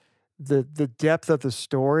lines, the depth of the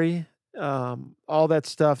story, all that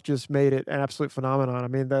stuff just made it an absolute phenomenon. I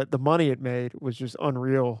mean, the money it made was just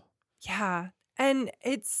unreal. Yeah. And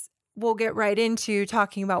we'll get right into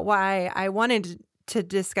talking about why I wanted to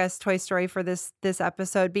discuss Toy Story for this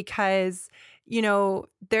episode, because, you know,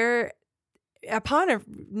 upon a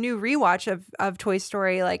new rewatch of Toy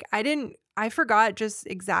Story, like I forgot just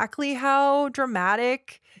exactly how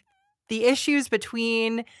dramatic the issues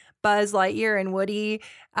between Buzz Lightyear and Woody,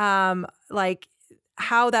 like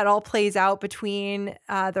how that all plays out between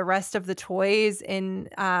the rest of the toys in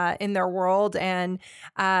their world, and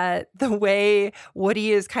the way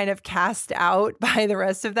Woody is kind of cast out by the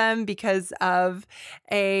rest of them because of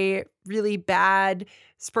a really bad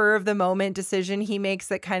spur of the moment decision he makes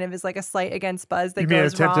that kind of is like a slight against Buzz that You mean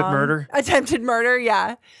goes attempted wrong. murder? Attempted murder,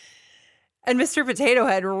 yeah. And Mr. Potato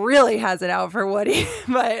Head really has it out for Woody.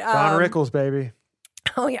 But Don Rickles, baby.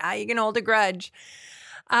 oh yeah, you can hold a grudge.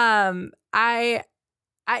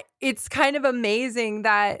 It's kind of amazing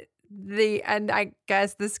that and I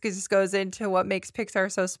guess this just goes into what makes Pixar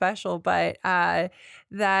so special, but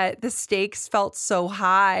that the stakes felt so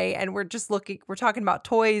high, and we're talking about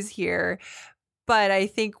toys here. But I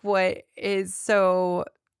think what is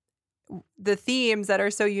the themes that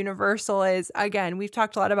are so universal is, again, we've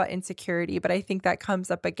talked a lot about insecurity, but I think that comes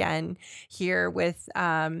up again here with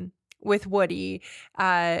Woody,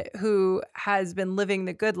 who has been living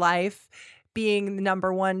the good life, being the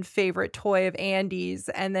number one favorite toy of Andy's.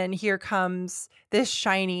 And then here comes this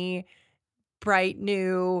shiny, bright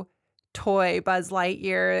new toy, Buzz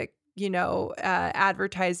Lightyear, you know,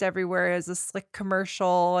 advertised everywhere as a slick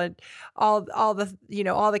commercial, and all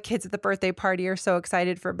the kids at the birthday party are so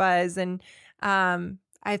excited for Buzz. And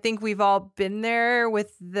I think we've all been there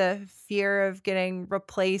with the fear of getting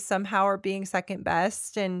replaced somehow or being second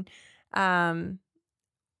best. And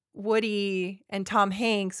Woody and Tom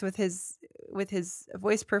Hanks with his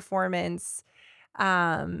voice performance,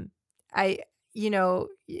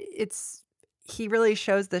 he really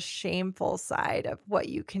shows the shameful side of what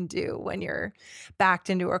you can do when you're backed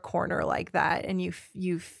into a corner like that, and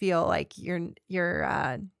you feel like you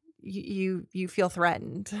feel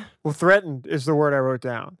threatened. Well, threatened is the word I wrote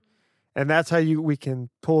down. And that's how we can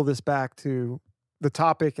pull this back to the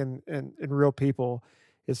topic and real people,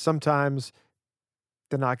 is sometimes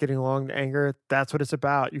the not getting along, the anger, that's what it's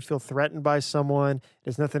about. You feel threatened by someone. It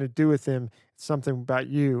has nothing to do with them. It's something about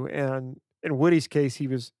you. And in Woody's case, he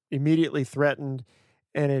was immediately threatened,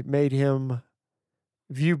 and it made him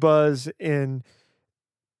view Buzz completely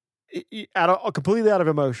out of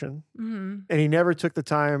emotion. Mm-hmm. And he never took the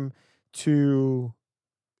time to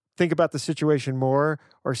think about the situation more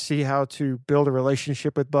or see how to build a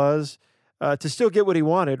relationship with Buzz to still get what he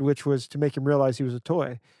wanted, which was to make him realize he was a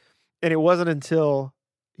toy. And it wasn't until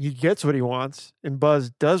he gets what he wants and Buzz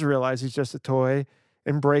does realize he's just a toy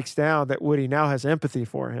and breaks down that Woody now has empathy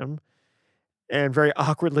for him and very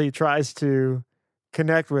awkwardly tries to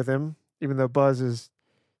connect with him, even though Buzz is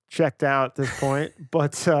checked out at this point.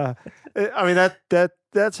 But I mean,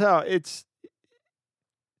 that's how it's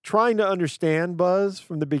trying to understand Buzz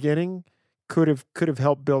from the beginning could have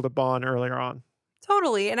helped build a bond earlier on.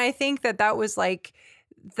 Totally. And I think that was like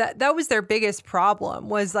that was their biggest problem,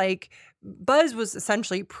 was like Buzz was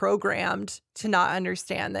essentially programmed to not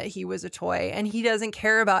understand that he was a toy, and he doesn't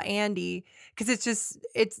care about Andy because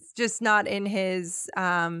it's just not in his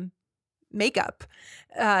makeup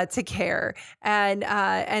to care, and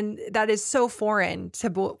that is so foreign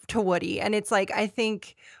to Woody. And it's like, I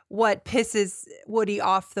think what pisses Woody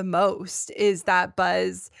off the most is that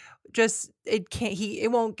Buzz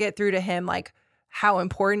it won't get through to him like how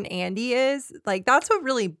important Andy is. Like, that's what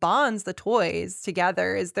really bonds the toys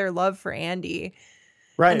together, is their love for Andy.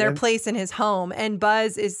 Right. And their place in his home. And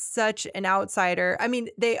Buzz is such an outsider. I mean,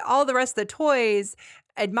 all the rest of the toys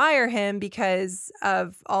admire him because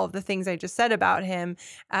of all of the things I just said about him.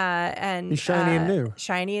 And he's shiny and new.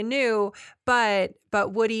 Shiny and new. But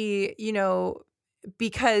Woody,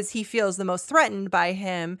 because he feels the most threatened by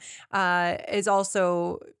him, is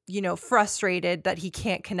also, frustrated that he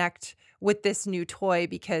can't connect with this new toy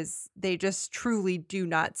because they just truly do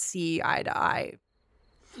not see eye to eye.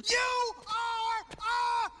 You are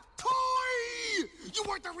a toy! You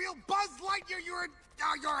weren't the real Buzz Lightyear, you're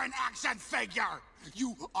an action figure!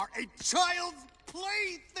 You are a child's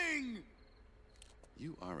plaything!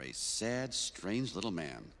 You are a sad, strange little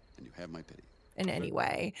man, and you have my pity. In any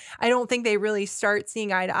way. I don't think they really start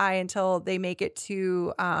seeing eye to eye until they make it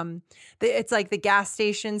to it's like the gas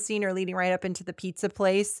station scene or leading right up into the pizza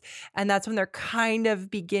place. And that's when they're kind of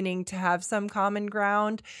beginning to have some common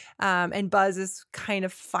ground. And Buzz is kind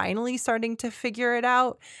of finally starting to figure it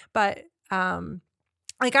out. But I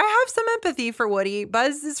have some empathy for Woody.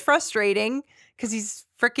 Buzz is frustrating because he's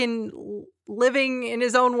freaking living in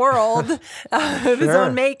his own world of his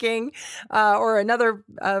own making, or another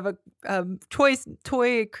of a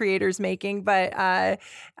toy creator's making. But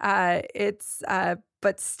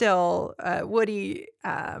but still, Woody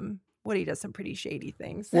does some pretty shady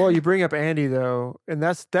things. Well, you bring up Andy though, and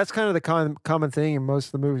that's kind of the common thing in most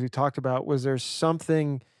of the movies we talked about. Was there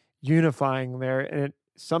something unifying there, and it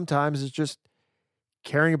sometimes it's just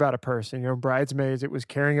caring about a person. Bridesmaids, it was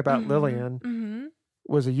caring about Lillian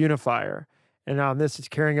was a unifier. And on this, it's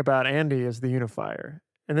caring about Andy as the unifier.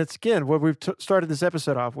 And it's, again, what we've started this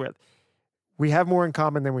episode off with. We have more in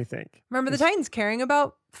common than we think. Remember the Titans caring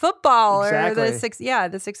about football exactly. or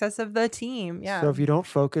the success of the team. Yeah. So if you don't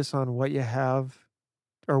focus on what you have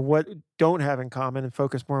or what don't have in common and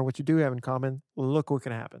focus more on what you do have in common, look what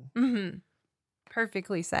can happen. Mm-hmm.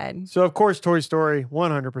 Perfectly said. So, of course, Toy Story,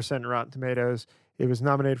 100% Rotten Tomatoes. It was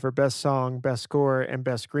nominated for Best Song, Best Score, and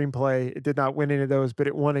Best Screenplay. It did not win any of those, but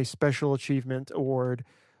it won a Special Achievement Award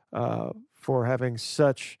for having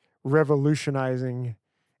such revolutionizing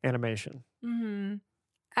animation. Mm-hmm.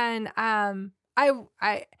 And I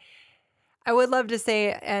would love to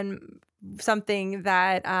say something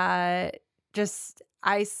that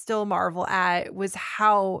I still marvel at was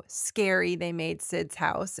how scary they made Sid's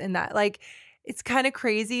house. And that, it's kind of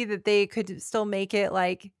crazy that they could still make it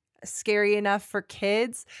scary enough for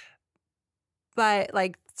kids, but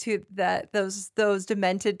those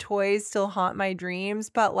demented toys still haunt my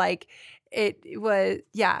dreams. But it was,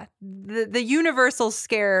 the universal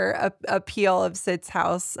scare appeal of Sid's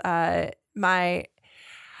house. I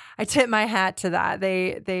tip my hat to that.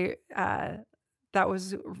 That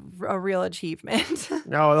was a real achievement.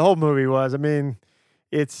 No, the whole movie was. I mean,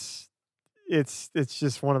 it's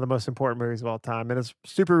just one of the most important movies of all time, and it's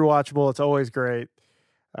super rewatchable. It's always great.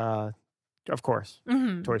 Of course,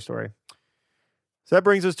 Toy Story. So that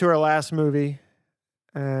brings us to our last movie,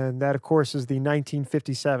 and that, of course, is the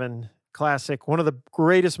 1957 classic, one of the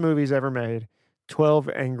greatest movies ever made, 12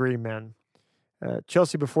 Angry Men.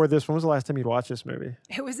 Chelsea, before this, when was the last time you'd watched this movie?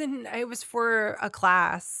 It was for a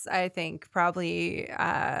class, I think, probably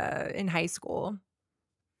in high school.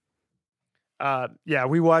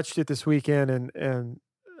 We watched it this weekend, and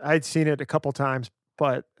I'd seen it a couple times,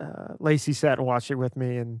 but Lacey sat and watched it with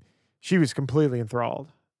me, and she was completely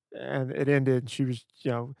enthralled. And it ended, she was,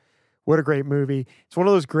 what a great movie. It's one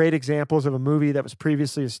of those great examples of a movie that was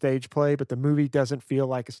previously a stage play, but the movie doesn't feel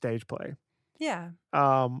like a stage play. Yeah.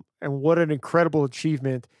 And what an incredible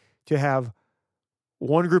achievement to have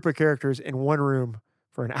one group of characters in one room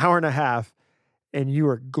for an hour and a half, and you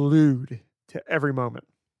are glued to every moment.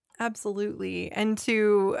 Absolutely. And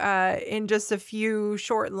to, in just a few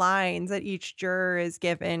short lines that each juror is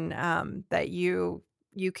given, that you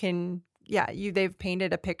can, they've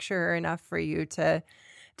painted a picture enough for you to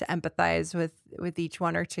empathize with each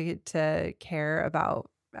one, or to care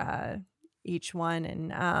about, each one.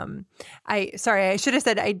 And I should have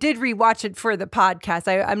said I did rewatch it for the podcast.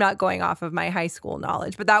 I'm not going off of my high school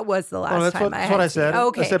knowledge, but that was the last time. That's what I said.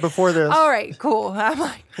 Okay. I said before this. All right, cool. I'm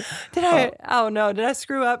like, did I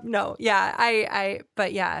screw up? No. Yeah,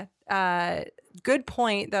 but good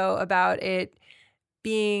point though about it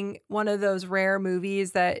being one of those rare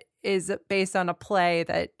movies that is based on a play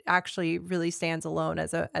that actually really stands alone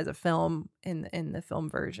as a film in the film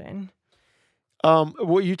version.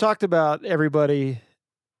 Well, you talked about everybody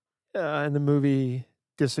in the movie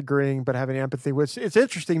disagreeing but having empathy, which it's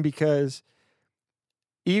interesting because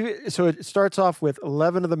so it starts off with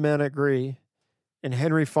 11 of the men agree, and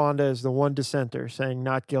Henry Fonda is the one dissenter saying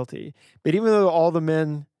not guilty. But even though all the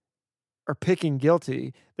men are picking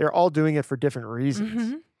guilty, they're all doing it for different reasons.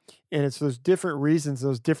 Mm-hmm. And it's those different reasons,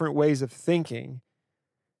 those different ways of thinking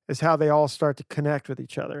is how they all start to connect with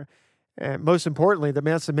each other. And most importantly,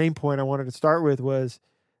 that's the main point I wanted to start with was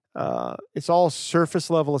it's all surface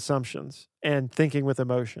level assumptions and thinking with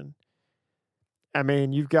emotion. I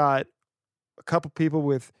mean, you've got a couple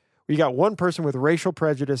people you got one person with racial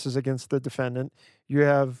prejudices against the defendant. You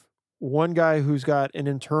have one guy who's got an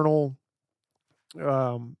internal,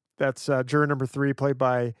 that's juror number 3, played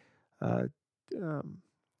by, oh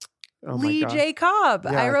my Lee God. J. Cobb.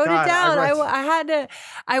 Yeah, I wrote God, it down. I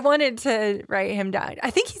I wanted to write him down. I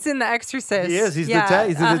think he's in The Exorcist. He is. He's yeah,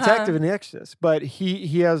 he's the detective in The Exorcist. But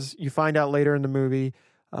he has, you find out later in the movie,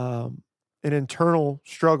 an internal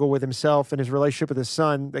struggle with himself and his relationship with his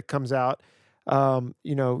son that comes out.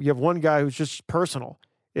 You have one guy who's just personal.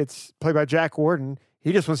 It's played by Jack Warden.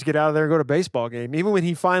 He just wants to get out of there and go to a baseball game. Even when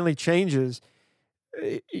he finally changes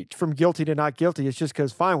from guilty to not guilty, it's just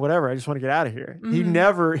because, fine, whatever, I just want to get out of here. He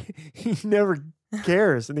never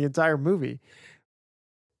cares in the entire movie.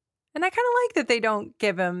 And I kind of like that they don't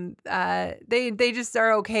give him, they just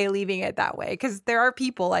are okay leaving it that way, because there are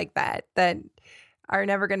people like that are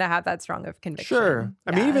never going to have that strong of conviction. Sure.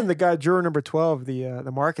 I mean, even the guy, juror number 12,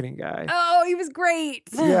 the marketing guy. Oh, he was great.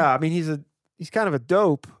 Yeah. I mean, he's kind of a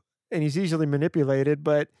dope and he's easily manipulated,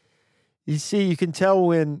 but you can tell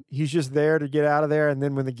when he's just there to get out of there, and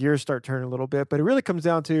then when the gears start turning a little bit. But it really comes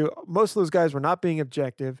down to, most of those guys were not being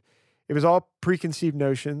objective. It was all preconceived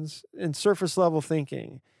notions and surface level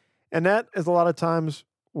thinking. And that is a lot of times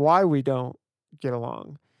why we don't get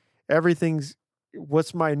along. Everything's,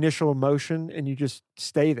 what's my initial emotion? And you just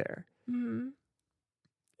stay there. Mm-hmm.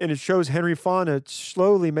 And it shows Henry Fonda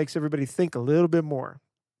slowly makes everybody think a little bit more.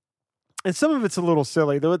 And some of it's a little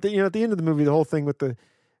silly, though. At the end of the movie, the whole thing with the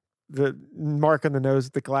mark on the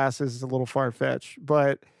nose, the glasses, is a little far-fetched.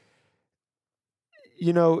 But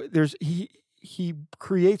he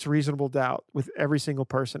creates reasonable doubt with every single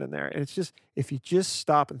person in there. And it's just, if you just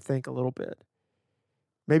stop and think a little bit,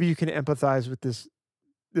 maybe you can empathize with this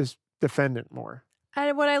defendant more.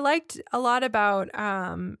 And what I liked a lot about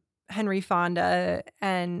Henry Fonda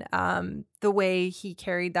and the way he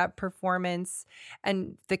carried that performance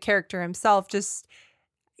and the character himself, just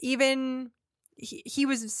even he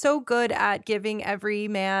was so good at giving every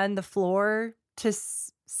man the floor to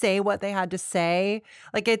say what they had to say.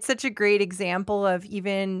 Like, it's such a great example of,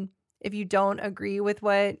 even if you don't agree with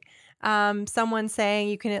what someone's saying,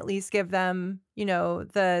 you can at least give them,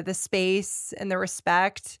 the space and the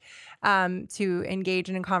respect to engage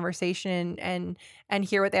in a conversation and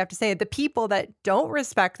hear what they have to say. The people that don't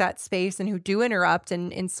respect that space and who do interrupt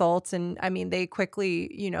and insult, and I mean, they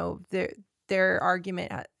quickly, their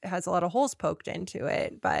argument has a lot of holes poked into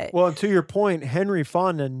it. But well, and to your point, Henry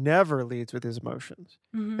Fonda never leads with his emotions.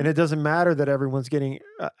 Mm-hmm. And it doesn't matter that everyone's getting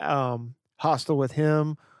hostile with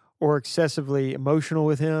him or excessively emotional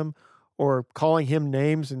with him or calling him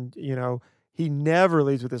names. And, he never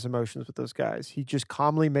leads with his emotions with those guys. He just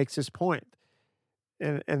calmly makes his point.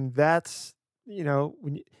 And that's,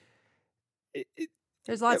 when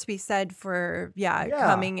there's lots to be said for,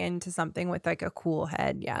 coming into something with like a cool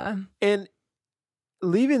head. Yeah. And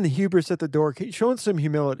leaving the hubris at the door, showing some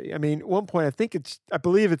humility. I mean, at one point, I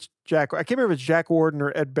believe it's I can't remember if it's Jack Warden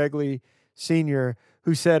or Ed Begley Sr.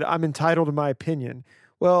 who said, "I'm entitled to my opinion."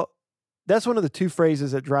 Well, that's one of the two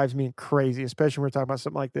phrases that drives me crazy, especially when we're talking about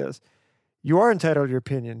something like this. You are entitled to your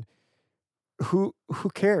opinion. Who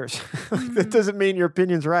cares? That doesn't mean your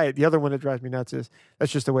opinion's right. The other one that drives me nuts is,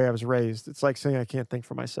 that's just the way I was raised. It's like saying I can't think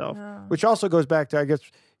for myself, which also goes back to, I guess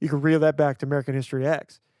you could reel that back to American History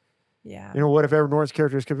X. Yeah. What if Edward Norton's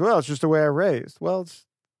characters could be, well, it's just the way I raised. Well, it's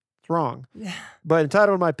wrong. Yeah. But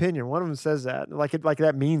entitled to my opinion, one of them says that. Like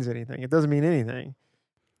that means anything. It doesn't mean anything.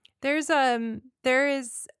 There is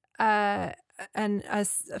a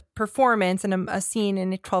performance and a scene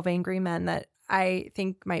in 12 Angry Men that I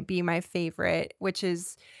think might be my favorite, which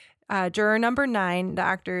is juror number 9. The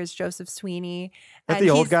actor is Joseph Sweeney. That's the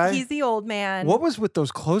old guy? He's the old man. What was with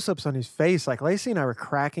those close-ups on his face? Like, Lacey and I were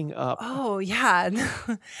cracking up. Oh, yeah.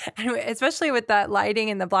 Especially with that lighting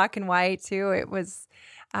and the black and white, too. It was,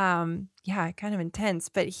 kind of intense.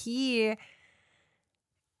 But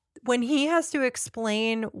when he has to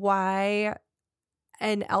explain why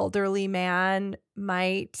an elderly man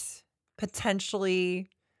might potentially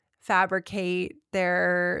fabricate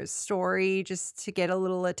their story just to get a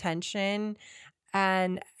little attention,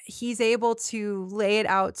 and he's able to lay it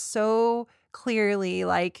out so clearly,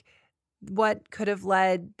 like what could have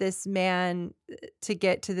led this man to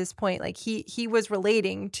get to this point. Like he was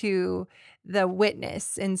relating to the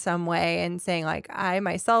witness in some way and saying, like, I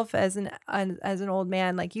myself as an old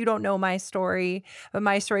man, like, you don't know my story, but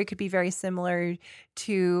my story could be very similar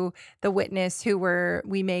to the witness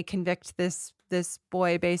we may convict this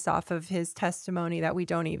boy based off of his testimony that we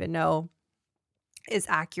don't even know is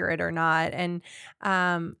accurate or not. And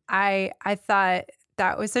I thought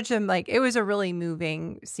that was such a it was a really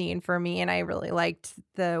moving scene for me, and I really liked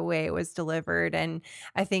the way it was delivered. And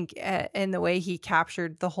I think in the way he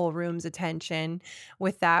captured the whole room's attention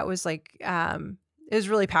with that was it was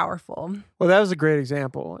really powerful. Well, that was a great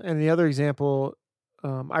example. And the other example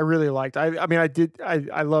I really liked.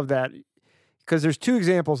 I love that because there's two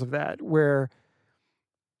examples of that where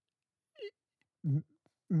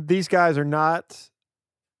these guys are not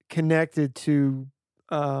connected to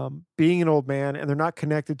being an old man, and they're not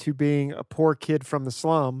connected to being a poor kid from the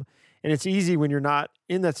slum. And it's easy when you're not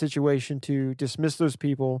in that situation to dismiss those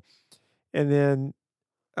people. And then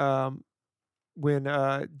when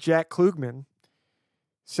Jack Klugman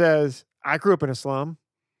says, I grew up in a slum,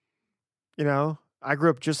 I grew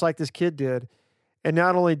up just like this kid did. And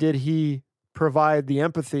not only did he provide the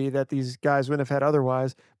empathy that these guys wouldn't have had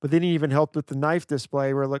otherwise, but then he even helped with the knife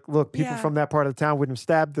display where, look, people from that part of the town wouldn't have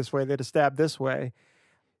stabbed this way. They'd have stabbed this way.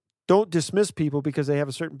 Don't dismiss people because they have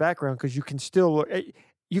a certain background, because you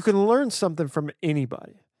can learn something from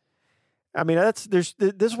anybody. I mean, this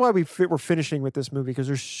is why we're finishing with this movie, because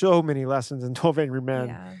there's so many lessons in 12 Angry Men.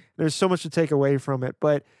 Yeah. There's so much to take away from it,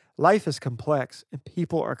 but life is complex and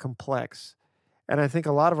people are complex. And I think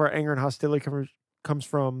a lot of our anger and hostility comes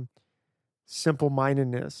from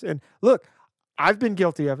simple-mindedness. And look, I've been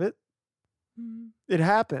guilty of it. Mm-hmm. It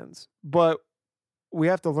happens, but we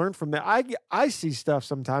have to learn from that. I see stuff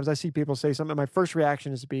sometimes. I see people say something. My first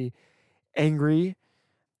reaction is to be angry,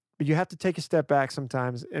 but you have to take a step back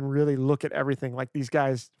sometimes and really look at everything like these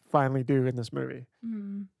guys finally do in this movie.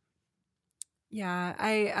 Mm. Yeah,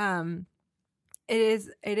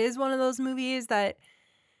 it is one of those movies that,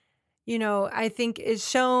 I think is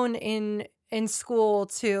shown in school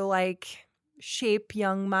to shape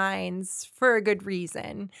young minds for a good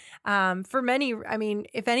reason. For many, I mean,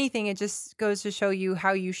 if anything, it just goes to show you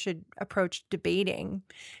how you should approach debating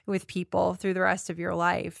with people through the rest of your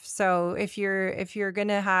life. So if you're going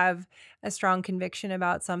to have a strong conviction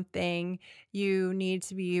about something, you need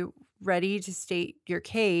to be ready to state your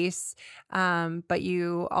case. But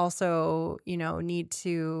you also, need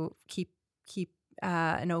to keep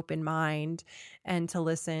an open mind and to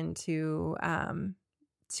listen to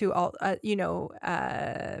all,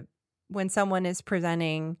 when someone is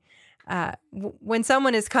presenting, when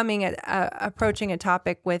someone is coming at approaching a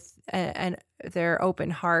topic with their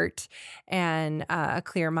open heart and a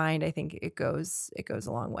clear mind, I think it goes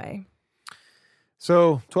a long way.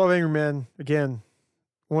 So 12 Angry Men, again,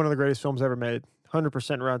 one of the greatest films ever made,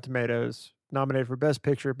 100% Rotten Tomatoes, nominated for Best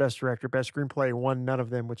Picture, Best Director, Best Screenplay, won none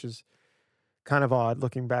of them, which is kind of odd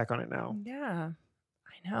looking back on it now. Yeah,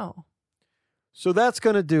 I know. So that's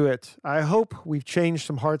going to do it. I hope we've changed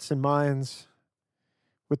some hearts and minds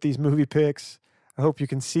with these movie picks. I hope you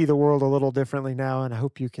can see the world a little differently now, and I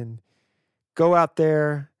hope you can go out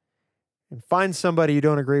there and find somebody you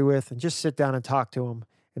don't agree with and just sit down and talk to them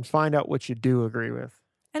and find out what you do agree with.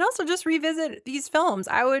 And also just revisit these films.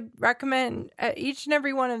 I would recommend each and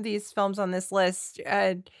every one of these films on this list.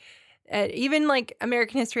 Even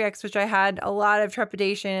American History X, which I had a lot of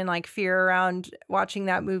trepidation and fear around watching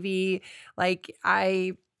that movie.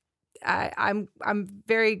 I'm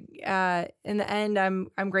very in the end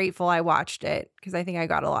I'm grateful I watched it, because I think I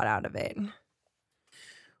got a lot out of it.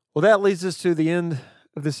 Well, that leads us to the end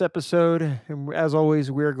of this episode, and as always,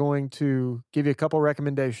 we're going to give you a couple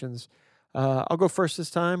recommendations. I'll go first this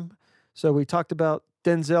time. So we talked about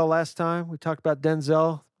Denzel last time. We talked about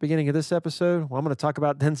Denzel beginning of this episode. Well, I'm going to talk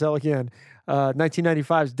about Denzel again.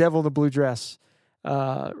 1995's Devil in the Blue Dress.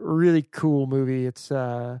 Really cool movie. It's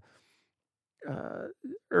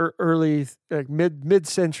early,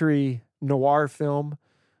 mid-century noir film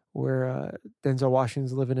where Denzel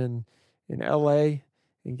Washington's living in L.A.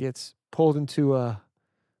 and gets pulled into a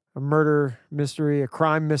murder mystery, a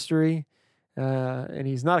crime mystery. And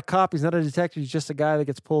he's not a cop. He's not a detective. He's just a guy that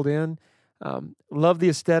gets pulled in. Love the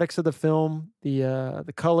aesthetics of the film,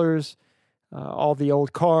 the colors, all the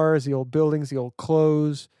old cars, the old buildings, the old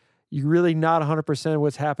clothes. You're really not 100% of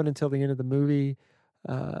what's happened until the end of the movie.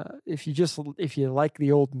 If you like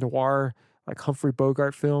the old noir, like Humphrey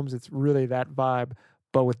Bogart films, it's really that vibe,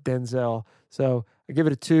 but with Denzel. So I give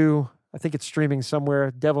it a 2. I think it's streaming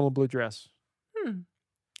somewhere. Devil in a Blue Dress.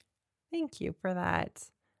 Thank you for that.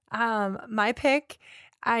 My pick,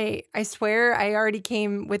 I swear I already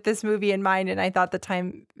came with this movie in mind, and I thought the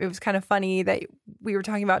time it was kind of funny that we were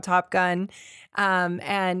talking about Top Gun.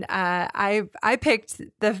 And I picked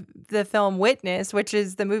the film Witness, which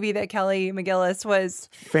is the movie that Kelly McGillis was.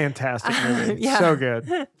 Fantastic movie. Yeah. So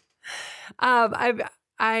good. I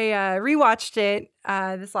rewatched it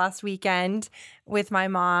this last weekend with my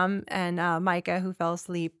mom and Micah, who fell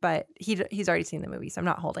asleep, but he's already seen the movie, so I'm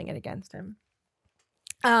not holding it against him.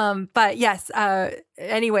 But yes,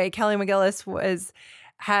 anyway, Kelly McGillis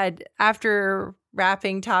had after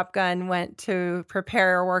wrapping Top Gun, went to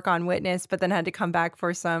prepare or work on Witness, but then had to come back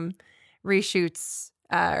for some reshoots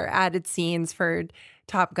or added scenes for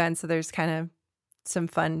Top Gun. So there's kind of some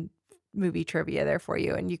fun movie trivia there for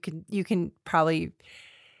you, and you can probably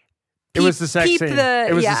it was the sex scene.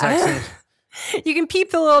 It was the sex scene. You can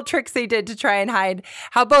peep the little tricks they did to try and hide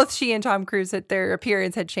how both she and Tom Cruise, their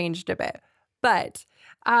appearance had changed a bit. But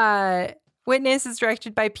Witness is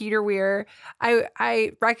directed by Peter Weir.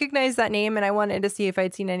 I recognize that name, and I wanted to see if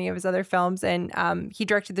I'd seen any of his other films. And he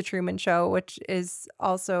directed The Truman Show, which is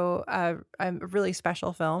also a really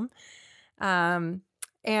special film. And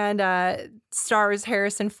stars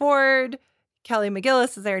Harrison Ford, Kelly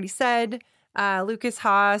McGillis, as I already said, Lucas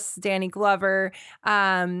Haas, Danny Glover.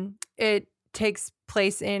 It takes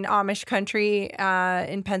place in Amish country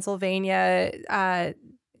in Pennsylvania.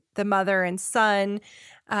 The mother and son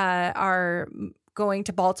are going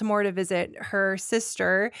to Baltimore to visit her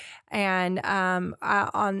sister, and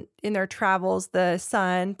in their travels, the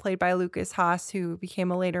son, played by Lucas Haas, who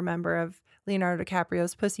became a later member of Leonardo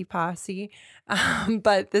DiCaprio's Pussy Posse,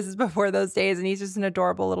 but this is before those days, and he's just an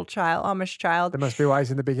adorable little child, Amish child. That must be why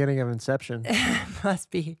he's in the beginning of Inception.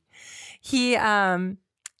 Must be. He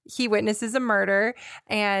witnesses a murder,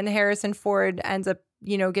 and Harrison Ford ends up,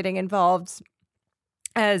 getting involved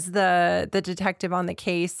as the detective on the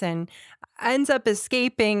case, and ends up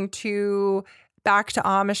escaping back to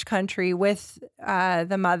Amish country with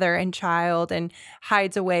the mother and child, and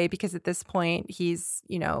hides away because at this point he's,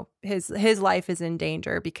 his life is in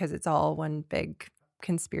danger because it's all one big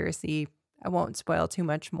conspiracy. I won't spoil too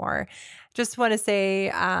much more. Just want to say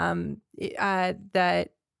that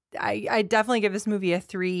I definitely give this movie a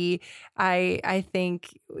 3. I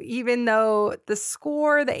think even though the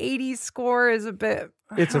 80s score is a bit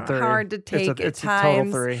it's a 3. hard to take it's at times,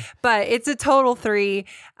 a total 3. But it's a total 3.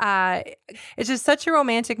 It's just such a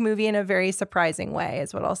romantic movie in a very surprising way,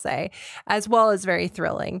 is what I'll say, as well as very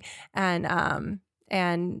thrilling, and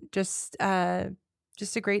just a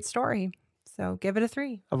great story. So give it a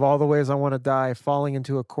 3. Of all the ways I want to die, falling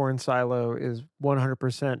into a corn silo is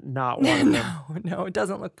 100% not one of them. No, it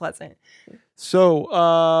doesn't look pleasant. So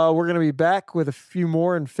we're going to be back with a few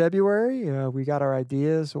more in February. We got our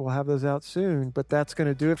ideas. So we'll have those out soon. But that's going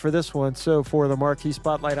to do it for this one. So for the Marquee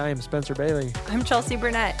Spotlight, I am Spencer Bailey. I'm Chelsea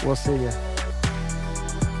Burnett. We'll see you.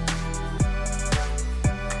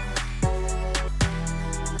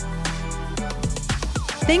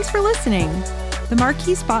 Thanks for listening. The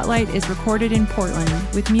Marquee Spotlight is recorded in Portland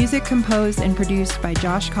with music composed and produced by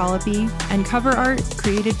Josh Colopy and cover art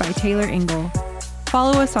created by Taylor Engel.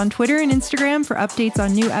 Follow us on Twitter and Instagram for updates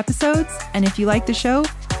on new episodes. And if you like the show,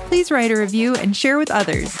 please write a review and share with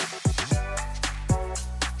others.